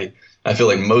license, right, I feel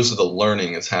like most of the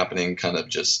learning is happening kind of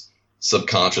just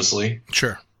subconsciously.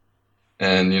 Sure.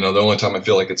 And, the only time I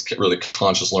feel like it's really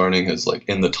conscious learning is like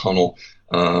in the tunnel.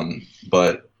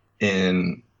 But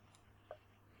I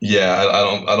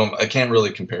can't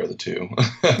really compare the two.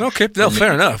 Okay, no,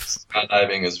 fair enough.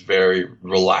 Skydiving is very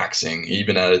relaxing,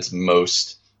 even at its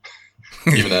most,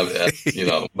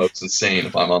 most insane.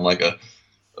 If I'm on like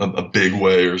a big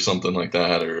way or something like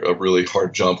that, or a really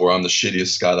hard jump where I'm the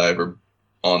shittiest skydiver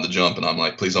on the jump, and I'm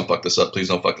like, please don't fuck this up, please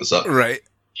don't fuck this up. Right.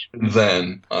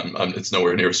 Then it's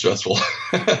nowhere near stressful.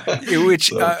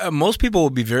 Which most people will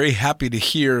be very happy to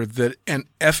hear that an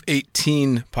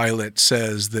F-18 pilot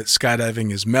says that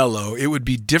skydiving is mellow. It would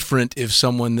be different if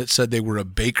someone that said they were a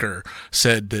baker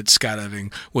said that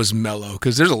skydiving was mellow,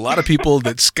 because there's a lot of people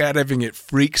that skydiving, it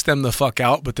freaks them the fuck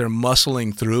out, but they're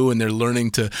muscling through and they're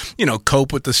learning to,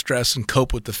 cope with the stress and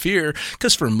cope with the fear,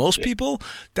 because for most people,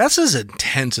 that's as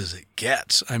intense as it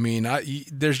gets. I mean,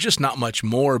 there's just not much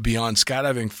more beyond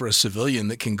skydiving for a civilian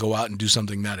that can go out and do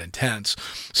something that intense.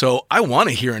 So I want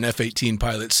to hear an F-18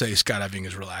 pilot say skydiving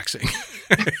is relaxing.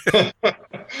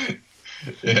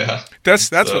 Yeah,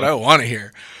 that's what I want to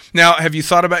hear. Now, have you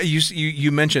thought about,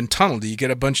 you mentioned tunnel? Do you get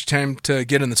a bunch of time to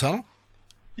get in the tunnel?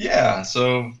 Yeah.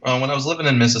 So when I was living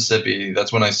in Mississippi,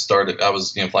 that's when I started. I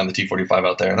was flying the T-45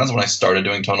 out there, and that's when I started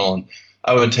doing tunnel. And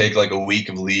I would take like a week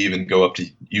of leave and go up to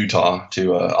Utah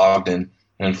to Ogden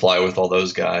and fly with all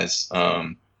those guys.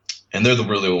 And they're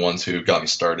really the ones who got me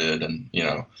started and,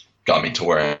 got me to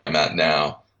where I'm at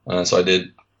now. So I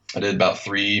did about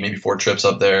 3, maybe 4 trips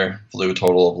up there, flew a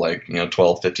total of like,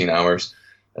 12, 15 hours.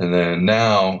 And then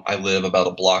now I live about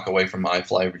a block away from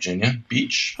iFly Virginia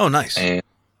Beach. Oh, nice. And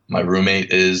my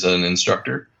roommate is an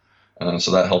instructor.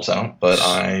 So that helps out. But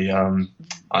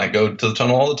I go to the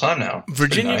tunnel all the time now.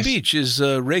 Virginia Beach is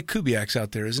Ray Kubiak's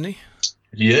out there, isn't he?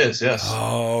 He is, yes.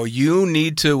 Oh, you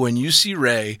need to, when you see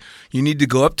Ray, you need to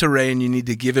go up to Ray and you need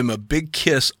to give him a big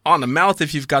kiss on the mouth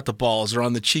if you've got the balls, or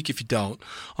on the cheek if you don't,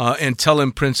 and tell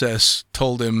him Princess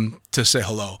told him to say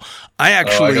hello.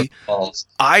 Please,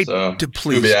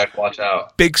 Kubiak, watch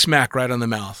out. Big smack right on the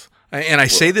mouth. And I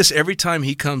say this every time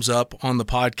he comes up on the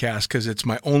podcast because it's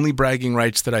my only bragging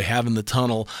rights that I have in the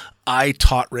tunnel. I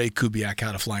taught Ray Kubiak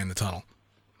how to fly in the tunnel.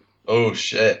 Oh,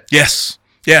 shit. Yes,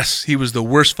 he was the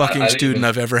worst fucking student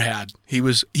I've ever had. I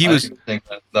didn't think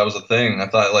that was a thing. I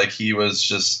thought like he was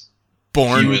just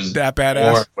born that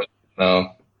badass.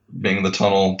 Being the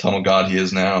tunnel god he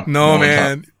is now. No,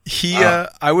 man.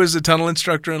 I was a tunnel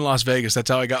instructor in Las Vegas.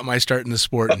 That's how I got my start in the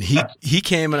sport. And he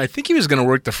came, and I think he was going to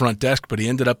work the front desk, but he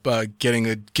ended up getting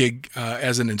a gig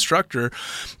as an instructor.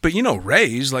 But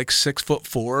Ray's like 6'4",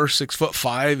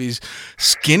 6'5". He's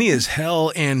skinny as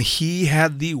hell, and he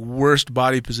had the worst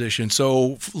body position.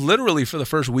 So literally for the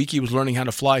first week he was learning how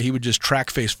to fly, he would just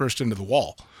track face first into the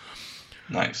wall.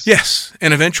 Nice. Yes.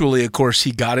 And eventually, of course,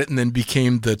 he got it and then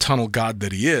became the tunnel god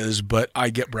that he is. But I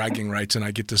get bragging rights, and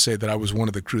I get to say that I was one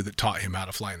of the crew that taught him how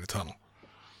to fly in the tunnel.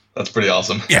 That's pretty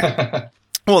awesome. Yeah.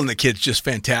 Well, and the kid's just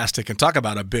fantastic. And talk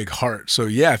about a big heart. So,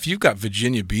 yeah, if you've got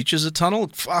Virginia Beach as a tunnel,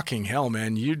 fucking hell,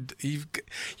 man.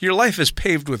 Your life is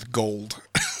paved with gold.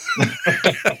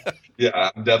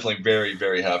 Yeah, I'm definitely very,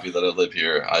 very happy that I live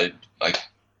here. I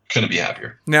couldn't be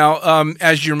happier. Now,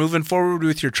 as you're moving forward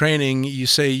with your training, you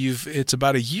say it's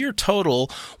about a year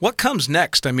total. What comes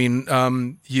next? I mean,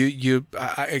 again,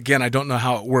 I don't know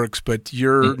how it works, but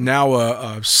you're now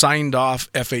a signed off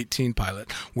F-18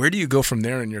 pilot. Where do you go from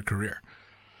there in your career?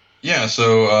 Yeah,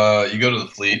 so you go to the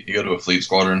fleet. You go to a fleet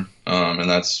squadron, and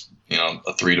that's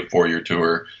a 3 to 4 year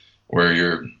tour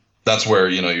where that's where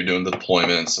you're doing the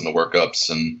deployments and the workups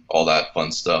and all that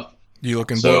fun stuff. I'll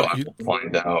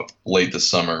find out late this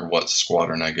summer what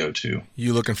squadron I go to.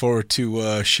 You looking forward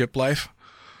to ship life?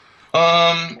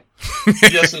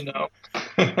 Yes and no.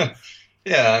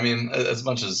 Yeah, I mean, as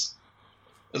much as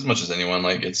anyone,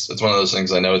 like it's one of those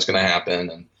things I know it's going to happen,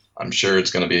 and I'm sure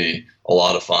it's going to be a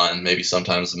lot of fun. Maybe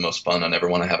sometimes the most fun I never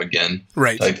want to have again,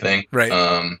 right? Type thing, right?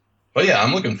 But yeah,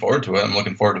 I'm looking forward to it. I'm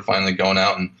looking forward to finally going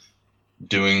out and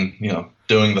doing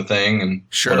the thing and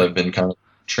sure. What I've been kind of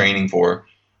training for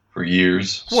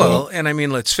years. Well, and I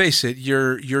mean, let's face it,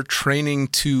 you're training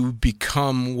to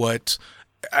become what,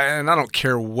 and I don't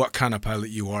care what kind of pilot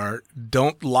you are,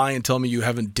 don't lie and tell me you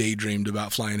haven't daydreamed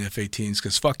about flying F-18s,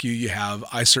 because fuck you have.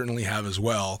 I certainly have as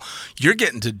well. You're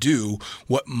getting to do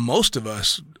what most of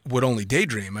us would only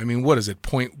daydream. I mean, what is it,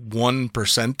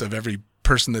 0.1% of every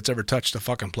person that's ever touched a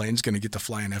fucking plane is going to get to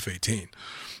fly an F-18.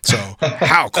 So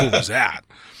how cool is that?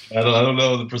 I don't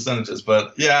know the percentages,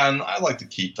 but yeah, and I like to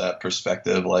keep that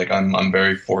perspective. Like I'm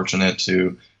very fortunate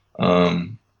to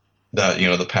that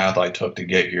the path I took to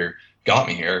get here got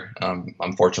me here.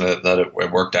 I'm fortunate that it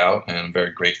worked out, and I'm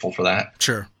very grateful for that.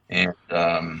 Sure. And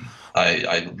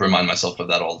I remind myself of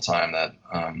that all the time. That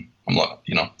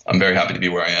I'm very happy to be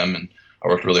where I am, and I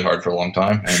worked really hard for a long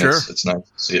time, and Sure. it's nice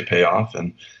to see it pay off.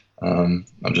 And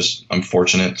I'm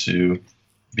fortunate to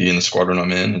be in the squadron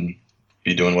I'm in and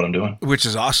be doing what I'm doing. Which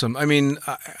is awesome. I mean,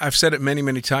 I've said it many,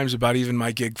 many times about even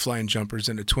my gig flying jumpers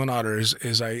into Twin Otter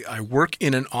is I work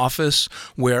in an office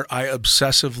where I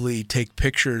obsessively take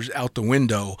pictures out the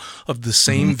window of the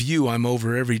same view I'm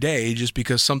over every day just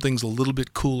because something's a little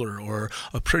bit cooler or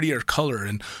a prettier color.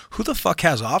 And who the fuck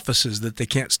has offices that they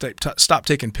can't stop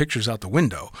taking pictures out the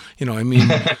window? I mean,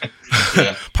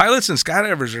 Yeah. pilots and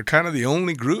skydivers are kind of the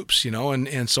only groups,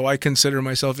 and so I consider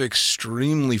myself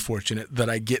extremely fortunate that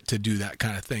I get to do that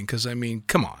kind of thing. Because I mean,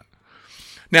 come on.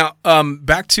 Now,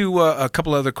 back to a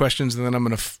couple other questions, and then I'm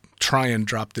going to try and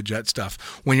drop the jet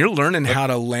stuff. When you're learning how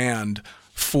to land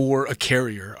for a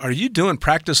carrier, are you doing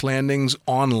practice landings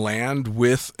on land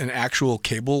with an actual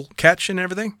cable catch and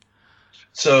everything?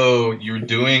 So you're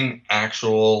doing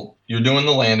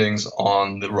the landings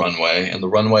on the runway, and the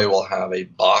runway will have a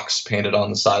box painted on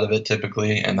the side of it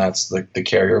typically, and that's the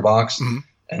carrier box. Mm-hmm.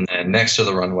 And then next to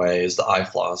the runway is the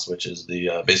IFLOS, which is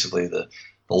the basically the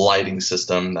lighting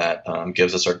system that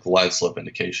gives us our glide slope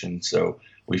indication. So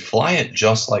we fly it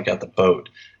just like at the boat.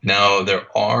 Now there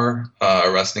are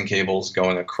arresting cables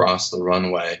going across the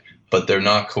runway, but they're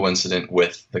not coincident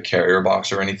with the carrier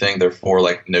box or anything. They're for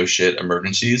like no shit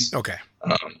emergencies. Okay.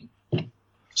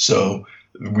 So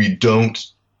we don't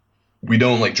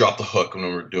like drop the hook when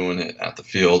we're doing it at the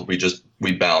field.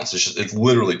 We bounce. It's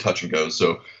literally touch and go.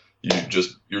 So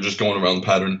you're just going around the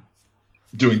pattern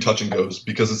doing touch and goes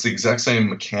because it's the exact same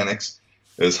mechanics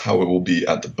as how it will be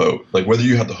at the boat. Like whether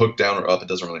you have the hook down or up, it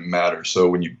doesn't really matter. So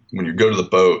when you go to the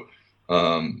boat,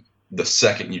 the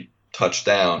second you touch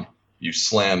down, you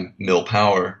slam mill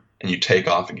power and you take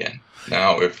off again.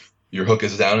 Now if your hook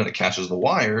is down and it catches the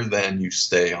wire, then you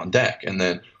stay on deck. And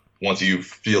then once you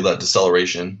feel that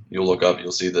deceleration, you'll look up,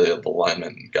 you'll see the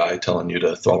lineman guy telling you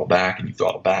to throttle back, and you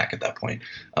throttle back at that point.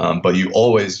 But you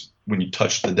always, when you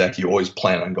touch the deck, you always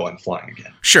plan on going flying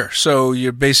again. Sure. So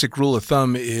your basic rule of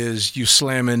thumb is you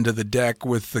slam into the deck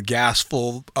with the gas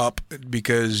full up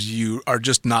because you are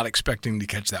just not expecting to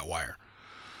catch that wire.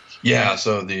 Yeah,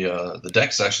 so the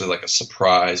deck's actually like a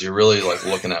surprise. You're really like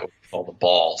looking at all the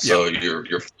ball. So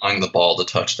you're flying the ball to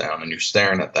touchdown, and you're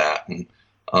staring at that, and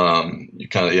you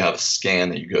have a scan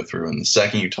that you go through. And the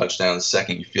second you touch down, the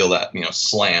second you feel that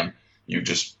slam, you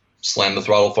just slam the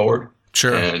throttle forward.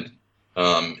 Sure. And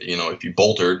if you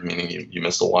bolted, meaning you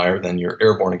missed the wire, then you're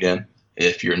airborne again.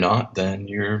 If you're not, then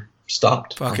you're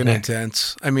stopped. Fucking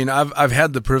intense. I mean, I've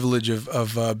had the privilege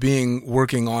of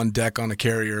working on deck on a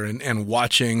carrier and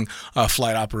watching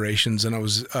flight operations, and I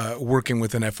was working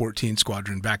with an F-14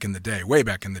 squadron back in the day, way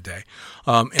back in the day,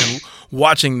 and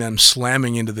watching them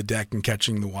slamming into the deck and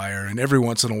catching the wire, and every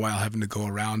once in a while having to go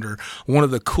around her. One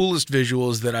of the coolest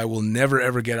visuals that I will never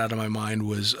ever get out of my mind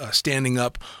was standing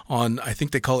up on, I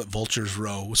think they call it Vulture's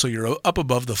Row. So you're up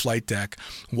above the flight deck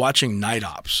watching night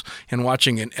ops and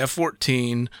watching an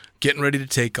F-14 getting ready to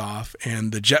take off,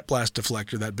 and the jet blast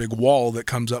deflector, that big wall that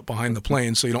comes up behind the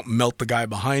plane so you don't melt the guy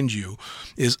behind you,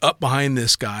 is up behind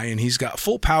this guy, and he's got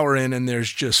full power in, and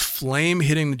there's just flame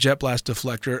hitting the jet blast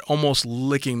deflector, almost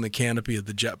licking the canopy of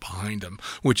the jet behind him,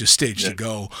 which is staged to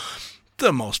go.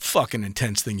 The most fucking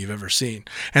intense thing you've ever seen.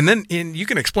 And then you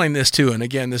can explain this too, and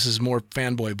again, this is more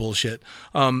fanboy bullshit.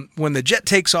 When the jet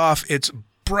takes off, it's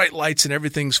bright lights and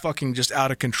everything's fucking just out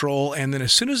of control, and then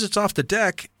as soon as it's off the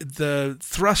deck, the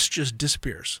thrust just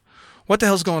disappears. What the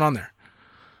hell's going on there?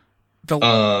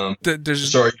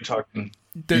 Sorry,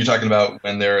 you're talking about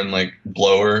when they're in like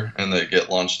blower and they get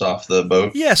launched off the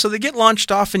boat? Yeah, so they get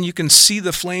launched off and you can see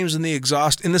the flames in the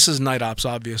exhaust, and this is night ops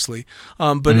obviously,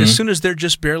 but as soon as they're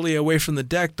just barely away from the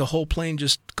deck, the whole plane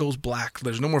just goes black.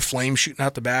 There's no more flame shooting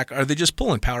out the back. Are they just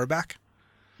pulling power back?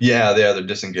 Yeah, they're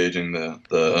disengaging the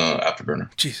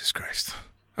afterburner. Jesus Christ.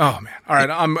 Oh, man. All right,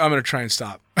 I'm going to try and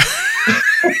stop.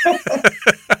 Because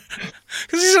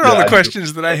these are all the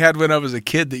questions that I had when I was a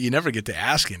kid that you never get to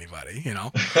ask anybody,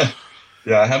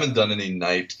 Yeah, I haven't done any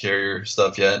night carrier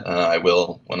stuff yet. I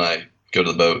will when I go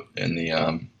to the boat in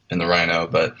the Rhino,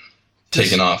 but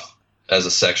taking off as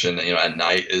a section, at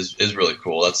night is really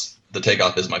cool. The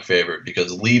takeoff is my favorite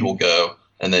because lead will go,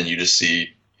 and then you just see,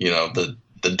 the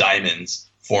diamonds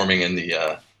forming in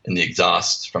the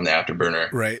exhaust from the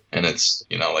afterburner. Right. And it's,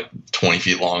 like 20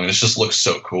 feet long, and it just looks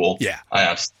so cool. Yeah. I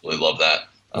absolutely love that.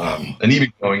 And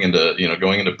even going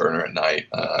into burner at night,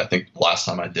 I think last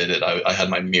time I did it, I had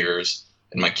my mirrors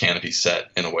and my canopy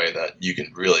set in a way that you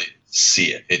can really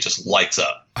see it. It just lights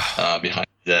up behind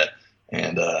the jet.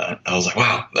 And I was like,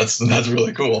 wow, that's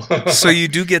really cool. So you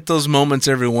do get those moments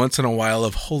every once in a while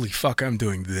of, holy fuck, I'm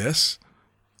doing this?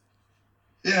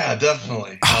 Yeah,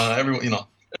 definitely.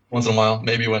 Once in a while,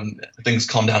 maybe when things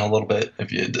calm down a little bit,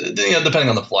 depending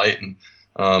on the flight.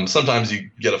 And sometimes you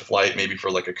get a flight maybe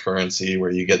for like a currency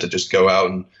where you get to just go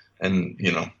out and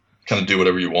kind of do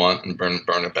whatever you want and burn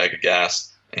a bag of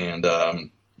gas, and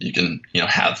you can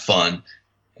have fun.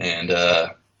 And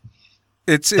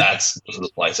those are the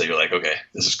flights that you're like, okay,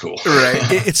 this is cool.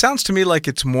 Right. It sounds to me like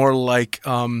it's more like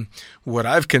what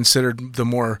I've considered the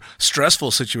more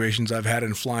stressful situations I've had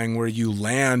in flying, where you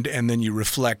land and then you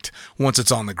reflect once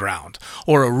it's on the ground,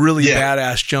 or a really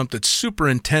badass jump that's super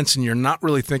intense and you're not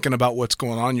really thinking about what's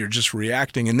going on. You're just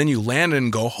reacting, and then you land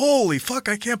and go, holy fuck,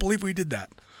 I can't believe we did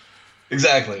that.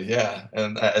 Exactly. Yeah.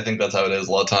 And I think that's how it is.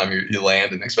 A lot of time you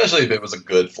land, and especially if it was a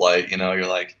good flight, you're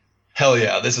like, hell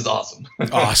yeah, this is awesome.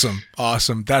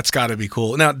 Awesome. That's got to be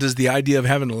cool. Now, does the idea of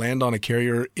having to land on a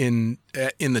carrier in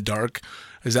the dark,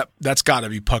 that's got to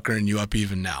be puckering you up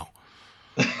even now?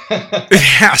 It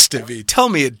has to be. Tell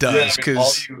me it does,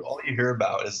 because all you hear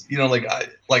about is like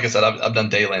I said, I've done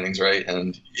day landings, right,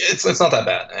 and it's not that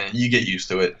bad, and you get used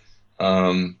to it.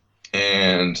 And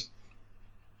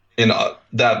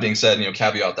that being said,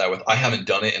 caveat that with, I haven't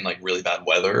done it in like really bad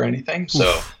weather or anything,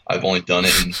 so I've only done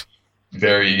it in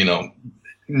very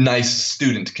nice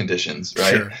student conditions,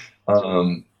 right?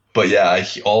 Sure. But yeah,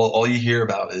 all you hear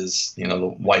about is the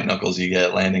white knuckles you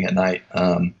get landing at night.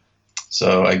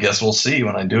 So I guess we'll see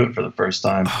when I do it for the first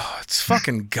time. Oh, it's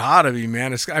fucking gotta be,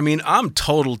 man. I'm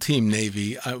total Team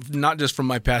Navy, not just from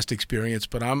my past experience,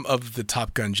 but I'm of the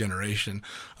Top Gun generation.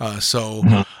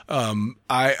 I'm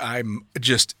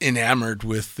just enamored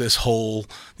with this whole,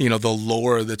 the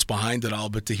lore that's behind it all.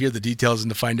 But to hear the details and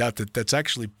to find out that that's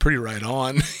actually pretty right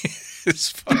on, it's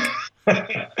fucking.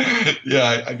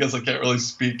 Yeah, I guess I can't really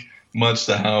speak much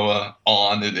to how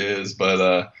on it is,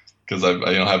 but because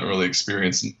I haven't really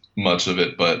experienced much of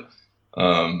it, but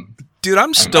dude,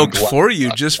 I'm stoked for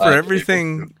you, just for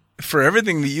everything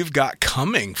that you've got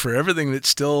coming, for everything that's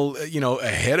still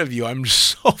ahead of you. I'm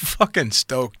so fucking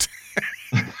stoked.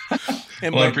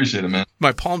 And I appreciate it, man.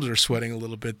 My palms are sweating a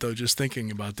little bit though, just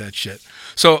thinking about that shit.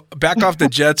 So back off the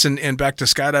jets and back to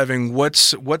skydiving.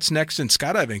 What's next in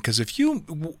skydiving? Because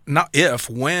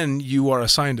when you are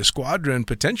assigned a squadron,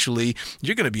 potentially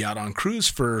you're going to be out on cruise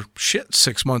for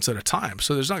 6 months at a time.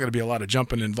 So there's not going to be a lot of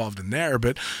jumping involved in there.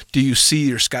 But do you see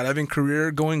your skydiving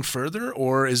career going further,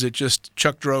 or is it just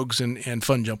chuck drogues and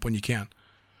fun jump when you can?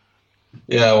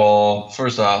 Yeah, well,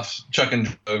 first off, chuck and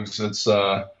drogues, it's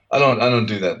I don't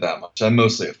do that much. I'm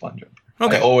mostly a fun jumper.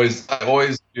 Okay. I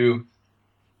always do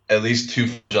at least 2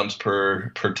 jumps per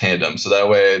tandem. So that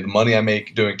way the money I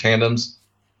make doing tandems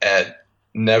at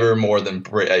never more than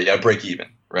break even,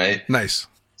 right? Nice.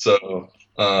 So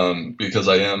because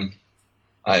I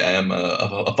am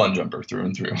a fun jumper through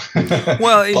and through.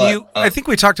 Well, I think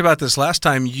we talked about this last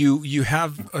time. You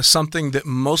have something that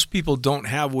most people don't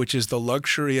have, which is the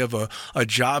luxury of a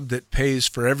job that pays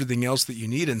for everything else that you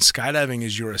need, and skydiving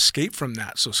is your escape from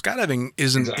that. So skydiving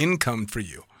isn't income for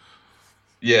you.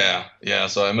 Yeah.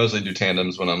 So I mostly do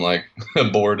tandems when I'm like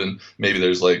bored and maybe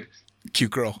there's like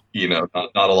cute girl, not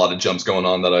a lot of jumps going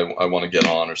on that I want to get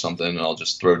on or something, and I'll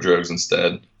just throw drogues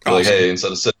instead. Awesome. Like, hey,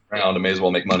 instead of sitting around, I may as well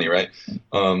make money, right?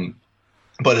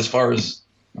 But as far as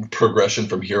progression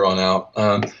from here on out,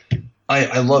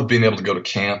 I love being able to go to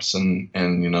camps and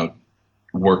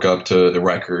work up to the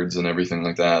records and everything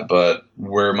like that. But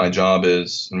where my job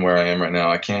is and where I am right now,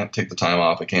 I can't take the time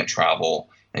off. I can't travel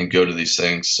and go to these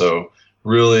things. So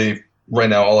really, right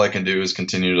now, all I can do is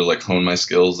continue to like hone my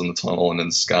skills in the tunnel and in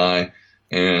the sky,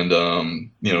 and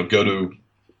go to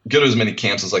as many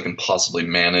camps as I can possibly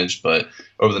manage. But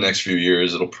over the next few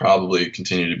years, it'll probably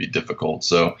continue to be difficult.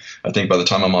 So I think by the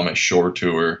time I'm on my shore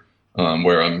tour,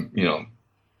 where I'm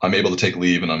able to take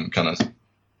leave and I'm kind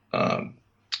of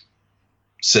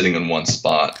sitting in one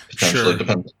spot, potentially,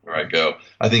 depending on where I go,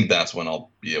 I think that's when I'll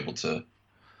be able to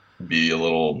be a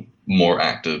little more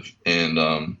active in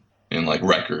like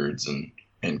records and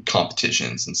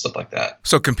competitions and stuff like that.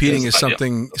 So competing is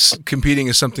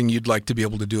something you'd like to be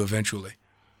able to do eventually.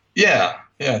 Yeah,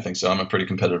 I think so. I'm a pretty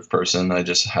competitive person. I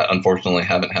just unfortunately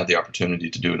haven't had the opportunity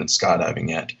to do it in skydiving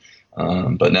yet.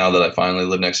 But now that I finally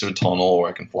live next to a tunnel where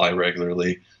I can fly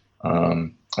regularly,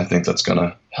 I think that's going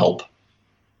to help.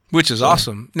 Which is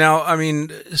awesome. Now, I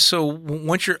mean, so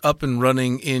once you're up and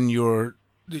running in your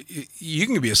you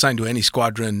can be assigned to any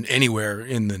squadron anywhere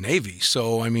in the Navy.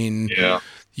 So, I mean, Yeah.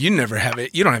 you never have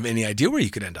it. You don't have any idea where you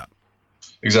could end up.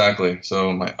 Exactly.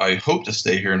 So I hope to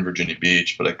stay here in Virginia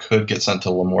Beach, but I could get sent to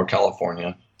Lemoore,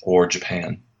 California, or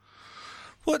Japan.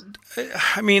 What?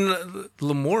 I mean,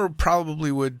 Lemoore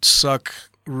probably would suck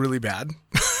really bad.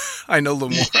 I know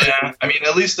Lemoore. Yeah. I mean,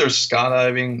 at least there's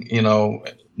skydiving,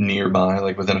 nearby,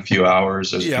 like within a few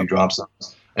hours. There's a few drop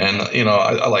zones. And,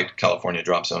 I like California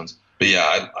drop zones. But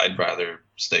yeah, I'd rather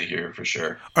stay here for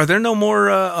sure. Are there no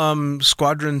more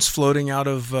squadrons floating out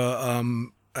of?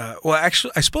 Well,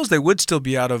 actually, I suppose they would still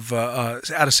be out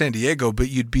of San Diego, but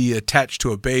you'd be attached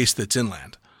to a base that's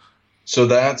inland. So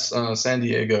that's San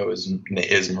Diego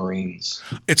is Marines.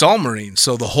 It's all Marines.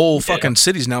 So the whole fucking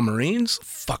city's now Marines.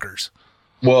 Fuckers.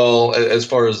 Well, as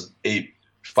far as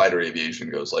fighter aviation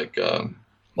goes, like the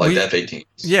F-18s.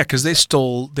 Yeah, because they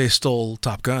stole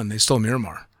Top Gun. They stole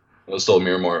Miramar. They stole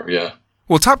Miramar. Yeah.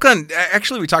 Well, Top Gun.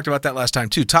 Actually, we talked about that last time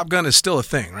too. Top Gun is still a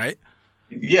thing, right?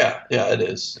 Yeah, it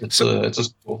is. It's a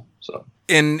school. So.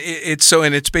 And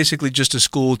it's basically just a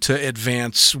school to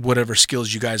advance whatever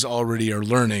skills you guys already are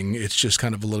learning. It's just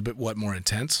kind of a little bit more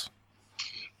intense.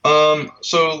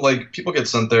 So like people get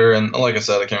sent there, and like I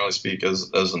said, I can't really speak as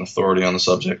an authority on the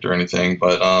subject or anything,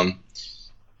 but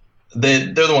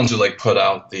they're the ones who like put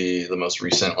out the most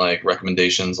recent like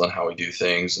recommendations on how we do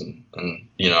things, and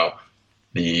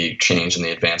the change in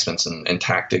the advancements and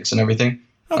tactics and everything.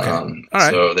 Okay. All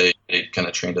right. So they kind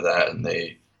of train to that, and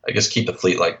they, I guess, keep the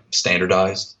fleet like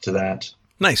standardized to that.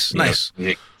 Nice.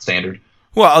 Standard.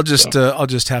 Well, I'll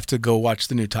just have to go watch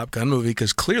the new Top Gun movie,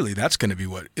 because clearly that's going to be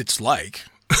what it's like.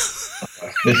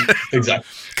 Exactly.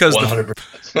 Because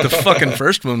the fucking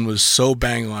first one was so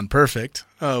bang on perfect.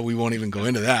 We won't even go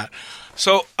into that.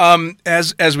 So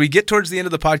as we get towards the end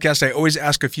of the podcast, I always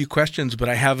ask a few questions, but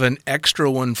I have an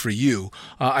extra one for you.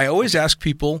 I always ask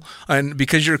people, and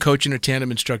because you're a coach and a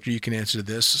tandem instructor, you can answer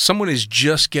this. Someone is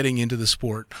just getting into the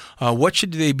sport. What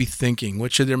should they be thinking?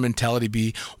 What should their mentality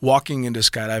be walking into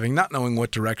skydiving, not knowing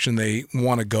what direction they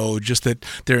want to go, just that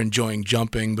they're enjoying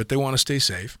jumping, but they want to stay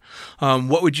safe?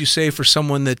 What would you say for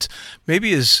someone that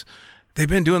maybe they've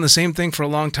been doing the same thing for a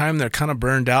long time, they're kind of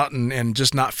burned out and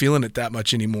just not feeling it that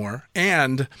much anymore?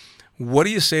 And what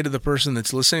do you say to the person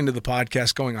that's listening to the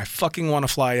podcast going, I fucking want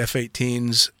to fly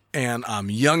F-18s and I'm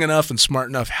young enough and smart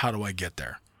enough, how do I get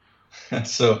there?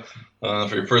 So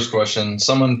for your first question,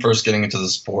 someone first getting into the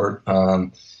sport, I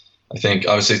think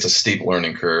obviously it's a steep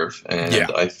learning curve. And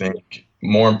I think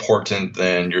more important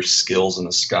than your skills in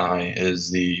the sky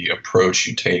is the approach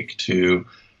you take to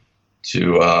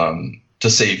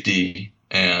safety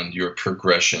and your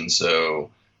progression.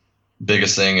 So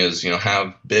biggest thing is,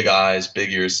 have big eyes,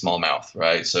 big ears, small mouth,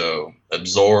 right? So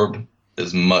absorb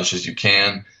as much as you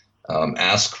can,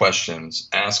 ask questions,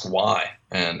 ask why.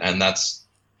 And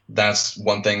that's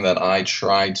one thing that I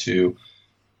try to,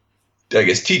 I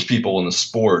guess, teach people in the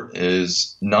sport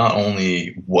is not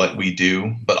only what we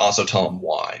do, but also tell them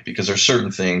why, because there's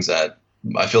certain things that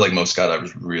I feel like most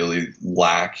skydivers really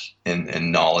lack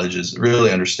in knowledge, is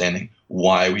really understanding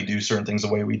why we do certain things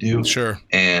the way we do. Sure.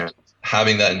 And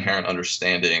having that inherent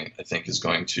understanding, I think, is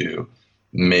going to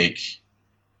make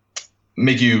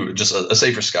you just a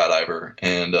safer skydiver,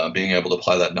 and being able to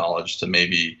apply that knowledge to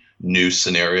maybe new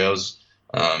scenarios,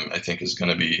 I think it's going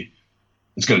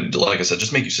to, like I said,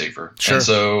 just make you safer. Sure. And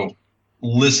so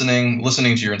listening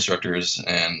to your instructors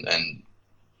and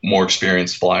more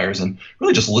experienced flyers, and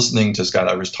really just listening to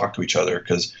skydivers talk to each other.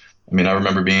 Because, I mean, I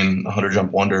remember being a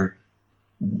 100-jump wonder,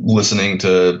 listening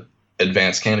to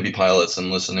advanced canopy pilots and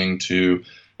listening to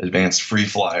advanced free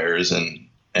flyers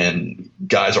and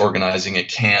guys organizing at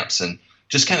camps, and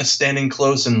just kind of standing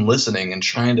close and listening and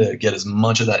trying to get as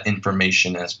much of that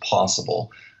information as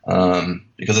possible,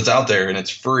 because it's out there and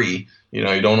it's free. You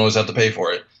don't always have to pay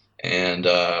for it. And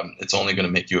it's only going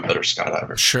to make you a better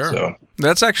skydiver. Sure. So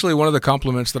that's actually one of the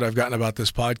compliments that I've gotten about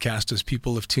this podcast, is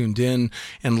people have tuned in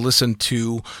and listened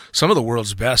to some of the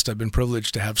world's best. I've been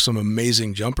privileged to have some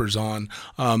amazing jumpers on,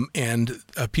 and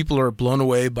people are blown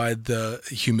away by the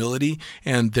humility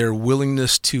and their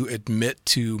willingness to admit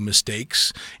to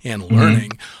mistakes and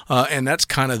learning. And that's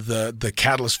kind of the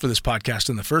catalyst for this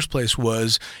podcast in the first place.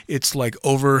 Was it's like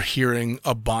overhearing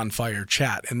a bonfire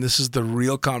chat. And this is the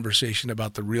real conversation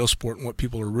about the real sport and what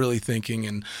people are really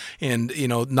thinking, and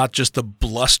not just the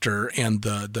bluster and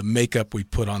the makeup we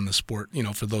put on the sport,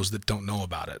 for those that don't know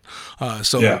about it.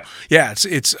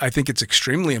 It's I think it's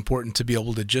extremely important to be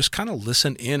able to just kind of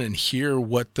listen in and hear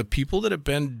what the people that have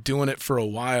been doing it for a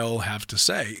while have to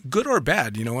say, good or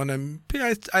bad, and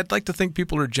I'd like to think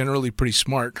people are generally pretty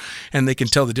smart and they can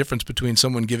tell the difference between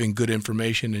someone giving good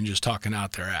information and just talking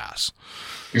out their ass.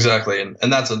 Exactly. And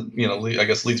that's I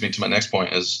guess leads me to my next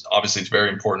point is obviously it's very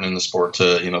important in the sport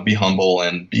to, be humble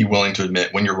and be willing to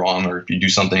admit when you're wrong, or if you do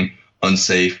something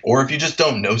unsafe, or if you just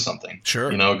don't know something.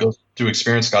 Sure. It goes to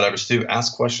experienced skydivers too. I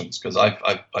questions, because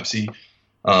I see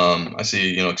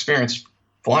experienced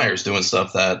flyers doing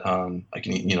stuff that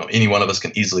any one of us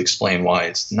can easily explain why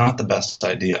it's not the best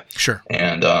idea. Sure.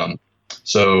 And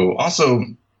so also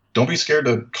don't be scared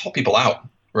to call people out,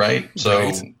 right?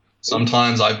 So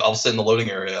sometimes I'll sit in the loading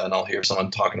area and I'll hear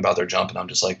someone talking about their jump, and I'm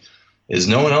just like, is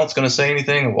no one else going to say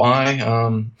anything? Why?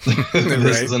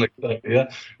 This isn't a good idea,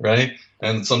 right?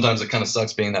 And sometimes it kind of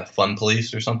sucks being that fun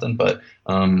police or something. But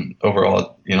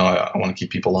overall, I want to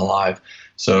keep people alive.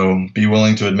 So be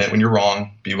willing to admit when you're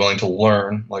wrong. Be willing to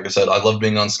learn. Like I said, I love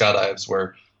being on skydives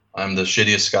where I'm the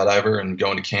shittiest skydiver, and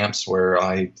going to camps where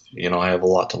I have a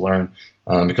lot to learn.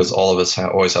 Because all of us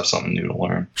always have something new to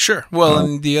learn. Sure. Well,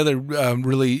 and the other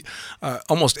really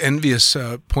almost envious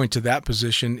point to that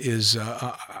position is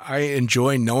I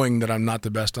enjoy knowing that I'm not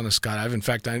the best on a skydive. In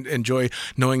fact, I enjoy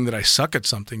knowing that I suck at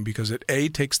something, because it A,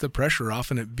 takes the pressure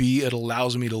off, and it B, it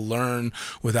allows me to learn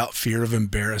without fear of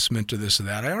embarrassment or this or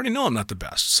that. I already know I'm not the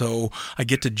best, so I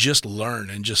get to just learn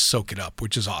and just soak it up,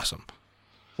 which is awesome.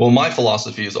 Well, my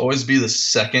philosophy is always be the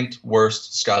second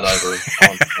worst skydiver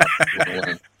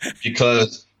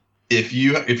because if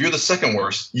you're the second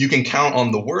worst, you can count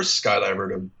on the worst skydiver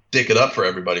to dick it up for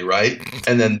everybody, right?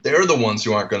 And then they're the ones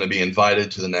who aren't going to be invited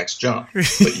to the next jump,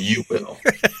 but you will.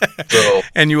 So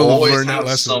and you will always learn have that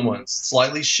lesson. Someone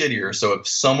slightly shittier. So if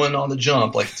someone on the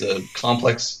jump, like it's a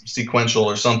complex sequential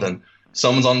or something,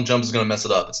 someone's on the jump is going to mess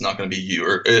it up. It's not going to be you,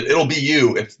 or it'll be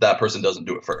you if that person doesn't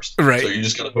do it first. Right. So you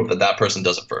just got to hope that person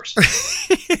does it first.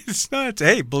 It's not.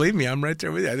 Hey, believe me, I'm right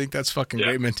there with you. I think that's fucking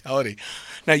great mentality.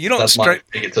 Now you don't That's strike.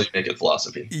 my fake it till you make it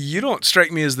philosophy. You don't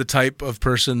strike me as the type of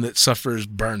person that suffers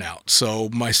burnout. So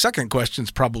my second question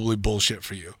is probably bullshit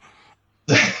for you.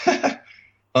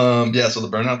 So the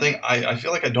burnout thing, I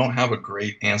feel like I don't have a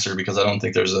great answer, because I don't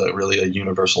think there's really a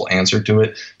universal answer to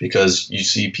it, because you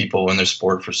see people in their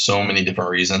sport for so many different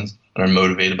reasons and are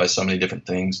motivated by so many different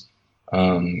things.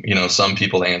 Some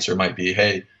people, the answer might be,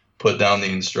 hey, put down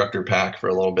the instructor pack for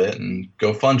a little bit and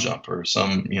go fun jump, or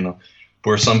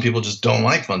where some people just don't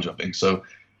like fun jumping. So,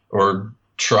 or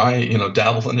try,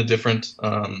 dabble in a different,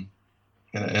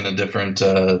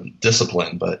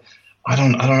 discipline, but I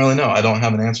don't really know. I don't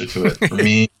have an answer to it.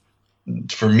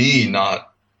 For me,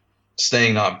 not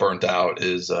burnt out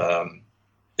is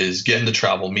getting to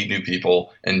travel, meet new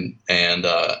people, and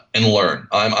learn.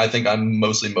 I think I'm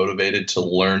mostly motivated to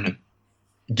learn,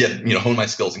 hone my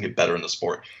skills and get better in the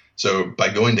sport. So by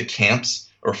going to camps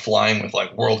or flying with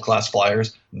like world-class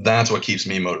flyers, that's what keeps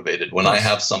me motivated. When I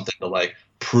have something to like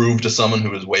prove to someone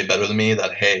who is way better than me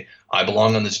that, hey, I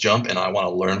belong on this jump and I want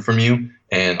to learn from you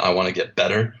and I want to get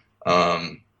better.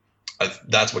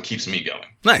 That's what keeps me going.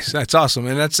 Nice. That's awesome.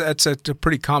 And that's a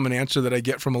pretty common answer that I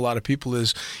get from a lot of people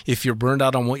is, if you're burned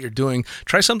out on what you're doing,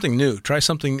 try something new. Try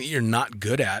something that you're not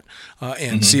good at,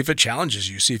 and see if it challenges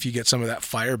you. See if you get some of that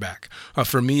fire back.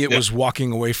 For me, it was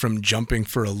walking away from jumping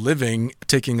for a living,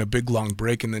 taking a big long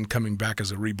break, and then coming back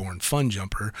as a reborn fun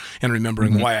jumper and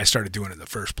remembering why I started doing it in the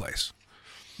first place.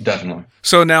 Definitely.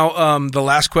 So now the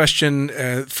last question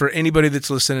for anybody that's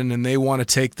listening and they want to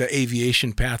take the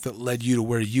aviation path that led you to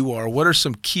where you are, what are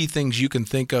some key things you can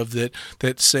think of that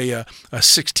say a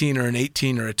 16 or an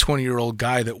 18 or a 20-year-old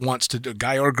guy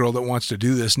or girl that wants to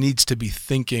do this needs to be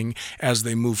thinking as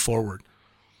they move forward?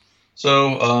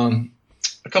 So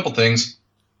a couple things.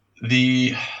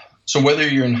 So whether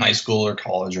you're in high school or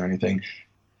college or anything,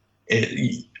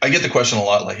 I get the question a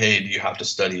lot, like, hey, do you have to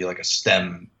study like a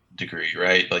STEM degree,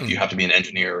 right? Like you have to be an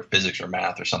engineer or physics or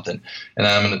math or something.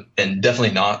 And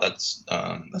definitely not. That's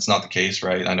not the case,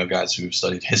 right? I know guys who've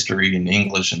studied history and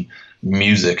English and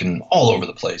music and all over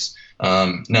the place.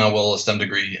 Now, will a STEM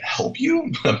degree help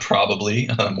you? Probably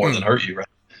more than hurt you, right?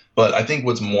 But I think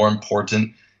what's more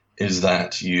important is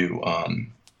that you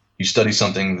study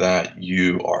something that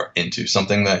you are into,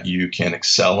 something that you can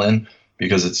excel in,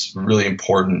 because it's really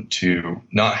important to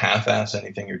not half-ass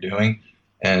anything you're doing,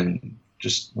 and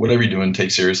just whatever you're doing,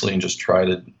 take seriously and just try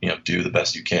to, do the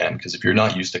best you can. Because if you're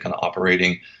not used to kind of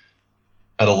operating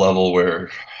at a level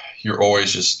where you're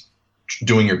always just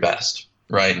doing your best,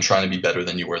 right, and trying to be better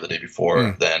than you were the day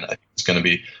before, then I think it's going to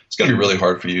be really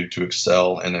hard for you to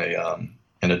excel in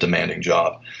a demanding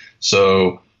job.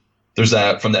 So there's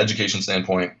that. From the education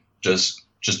standpoint, just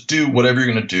do whatever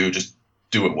you're going to do. Just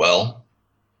do it well.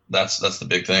 That's the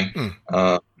big thing.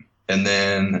 And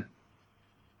then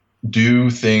do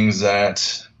things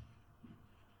that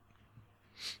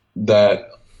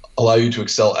allow you to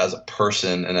excel as a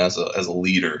person and as a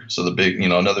leader. So the big,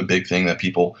 another big thing that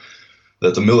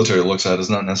the military looks at is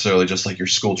not necessarily just like your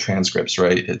school transcripts,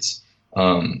 right? It's,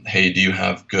 hey, do you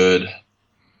have good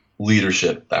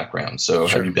leadership background? So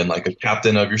have you been like a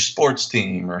captain of your sports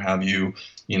team, or have you,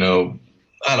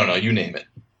 I don't know, you name it.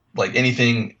 Like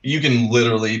anything, you can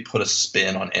literally put a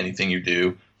spin on anything you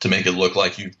do to make it look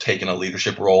like you've taken a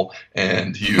leadership role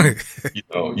and you've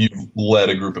led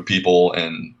a group of people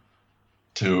and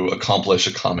to accomplish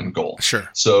a common goal. Sure.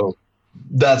 So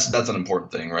that's an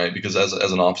important thing, right? Because as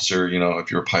an officer,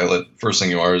 if you're a pilot, first thing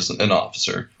you are is an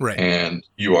officer, right? And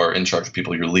you are in charge of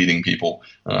people. You're leading people.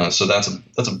 So that's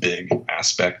a big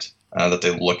aspect that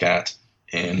they look at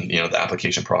in the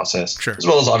application process, sure. As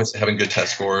well as obviously having good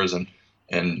test scores and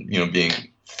being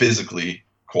physically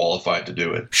qualified to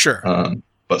do it. Sure.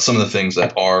 But some of the things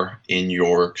that are in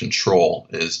your control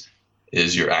is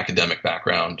your academic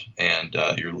background and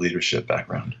your leadership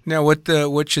background. Now,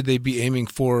 what should they be aiming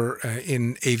for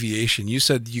in aviation? You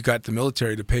said you got the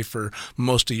military to pay for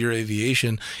most of your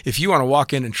aviation. If you want to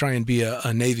walk in and try and be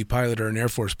a Navy pilot or an Air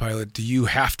Force pilot, do you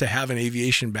have to have an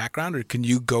aviation background, or can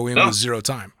you go in with zero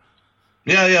time?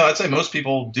 Yeah, I'd say most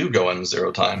people do go in with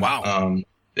zero time. Wow.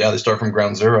 They start from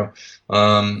ground zero.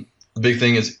 The big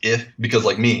thing is because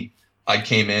like me, I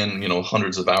came in,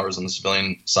 hundreds of hours on the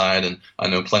civilian side, and I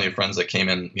know plenty of friends that came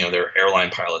in, they're airline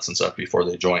pilots and stuff before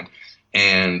they joined.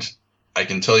 And I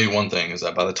can tell you one thing is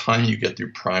that by the time you get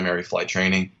through primary flight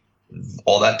training,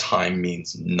 all that time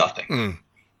means nothing.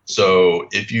 So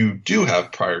if you do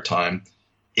have prior time,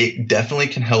 it definitely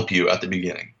can help you at the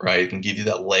beginning, right? It can give you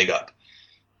that leg up,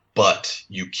 but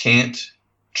you can't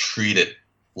treat it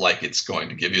like it's going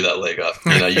to give you that leg up.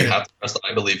 You have to press the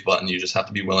I believe button. You just have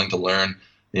to be willing to learn,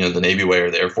 the Navy way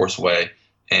or the Air Force way,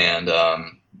 and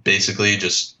basically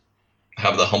just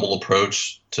have the humble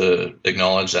approach to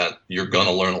acknowledge that you're going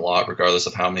to learn a lot, regardless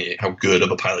of how good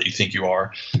of a pilot you think you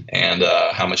are, and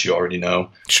how much you already know.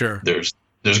 Sure. There's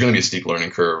going to be a steep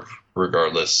learning curve,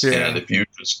 regardless. Yeah. And if you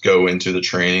just go into the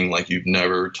training like you've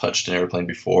never touched an airplane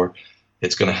before,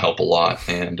 it's going to help a lot.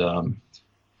 And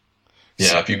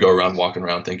if you go around walking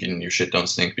around thinking your shit don't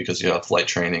stink because you have flight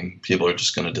training, people are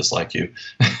just going to dislike you.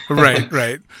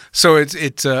 Right. So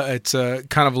it's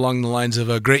kind of along the lines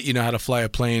of great, you know how to fly a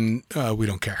plane. We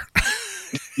don't care.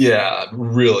 Yeah,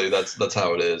 really, that's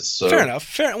how it is. So. Fair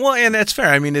enough. Well, and that's fair.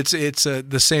 I mean, it's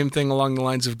the same thing along the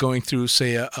lines of going through,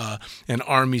 say, an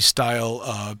Army style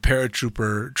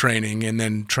paratrooper training and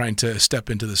then trying to step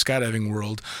into the skydiving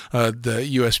world. The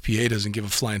USPA doesn't give a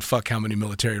flying fuck how many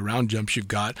military round jumps you've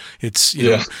got. It's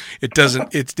it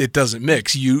doesn't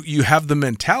mix. You have the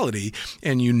mentality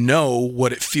and you know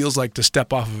what it feels like to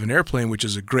step off of an airplane, which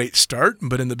is a great start.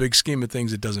 But in the big scheme of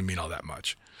things, it doesn't mean all that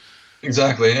much.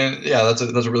 Exactly, and that's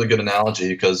a really good analogy,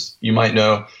 because you might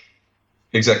know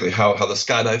exactly how the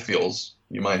skydive feels.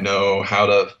 You might know how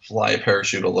to fly a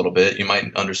parachute a little bit. You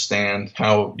might understand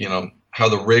how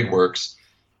the rig works,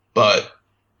 but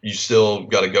you still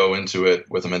got to go into it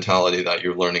with a mentality that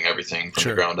you're learning everything from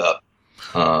the ground up.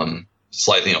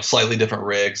 Slightly different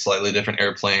rig, slightly different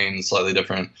airplane, slightly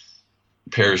different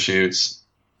parachutes,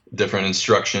 different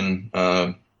instruction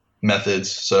methods.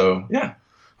 So yeah.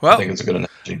 Well, I think it's a good analogy.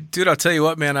 Dude, I'll tell you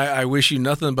what, man, I wish you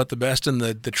nothing but the best in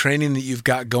the training that you've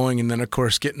got going, and then, of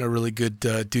course, getting a really good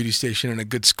duty station and a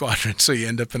good squadron so you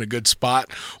end up in a good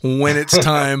spot when it's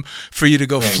time for you to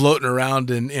go floating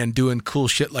around and doing cool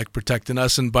shit like protecting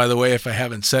us. And by the way, if I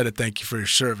haven't said it, thank you for your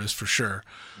service, for sure.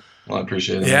 Well, I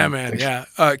appreciate it. Yeah, man. Yeah.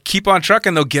 Keep on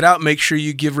trucking, though. Get out. Make sure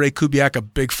you give Ray Kubiak a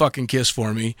big fucking kiss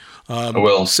for me. I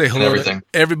will. Say hello to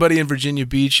everybody in Virginia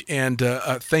Beach. And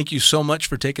thank you so much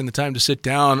for taking the time to sit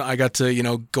down. I got to,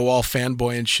 go all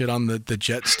fanboy and shit on the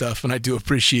jet stuff. And I do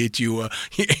appreciate you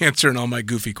answering all my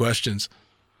goofy questions.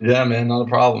 Yeah, man. Not a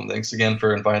problem. Thanks again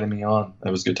for inviting me on.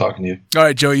 It was good talking to you. All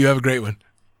right, Joe. You have a great one.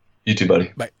 You too,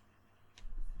 buddy. Bye.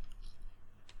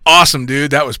 Awesome,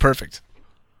 dude. That was perfect.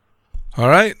 All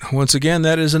right. Once again,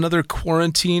 that is another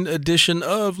quarantine edition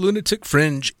of Lunatic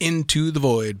Fringe Into the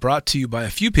Void, brought to you by a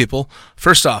few people.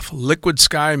 First off,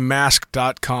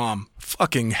 LiquidSkyMask.com.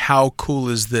 fucking how cool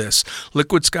is this?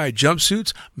 Liquid Sky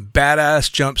jumpsuits, badass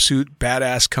jumpsuit,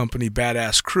 badass company,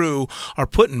 badass crew are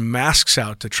putting masks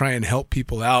out to try and help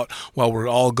people out while we're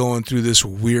all going through this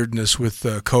weirdness with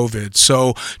COVID.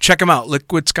 So check them out,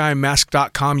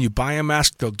 liquidskymask.com. You buy a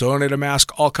mask, they'll donate a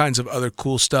mask, all kinds of other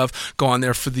cool stuff. Go on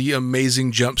there for the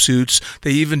amazing jumpsuits.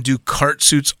 They even do cart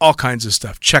suits, all kinds of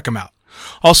stuff. Check them out.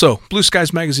 Also,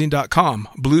 blueskiesmagazine.com.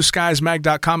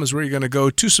 Blueskiesmag.com is where you're going to go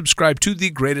to subscribe to the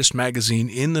greatest magazine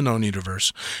in the known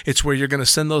universe. It's where you're going to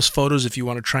send those photos if you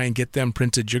want to try and get them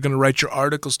printed. You're going to write your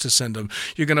articles to send them.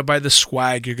 You're going to buy the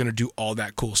swag. You're going to do all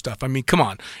that cool stuff. I mean, come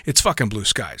on. It's fucking Blue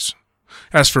Skies.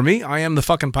 As for me, I am The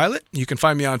Fucking Pilot. You can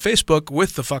find me on Facebook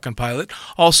with The Fucking Pilot.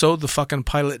 Also,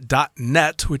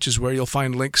 thefuckingpilot.net, which is where you'll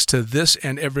find links to this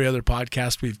and every other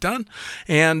podcast we've done.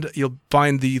 And you'll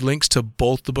find the links to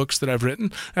both the books that I've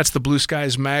written. That's the Blue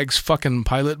Skies Mag's Fucking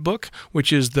Pilot book,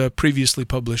 which is the previously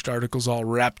published articles all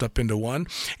wrapped up into one,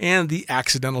 and The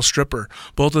Accidental Stripper.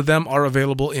 Both of them are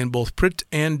available in both print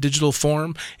and digital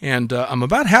form, and I'm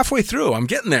about halfway through. I'm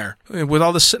getting there. With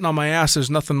all this sitting on my ass, there's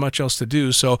nothing much else to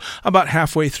do, so about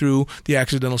halfway through The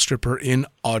Accidental Stripper in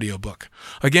audiobook.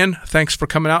 Again, thanks for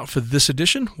coming out for this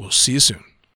edition. We'll see you soon.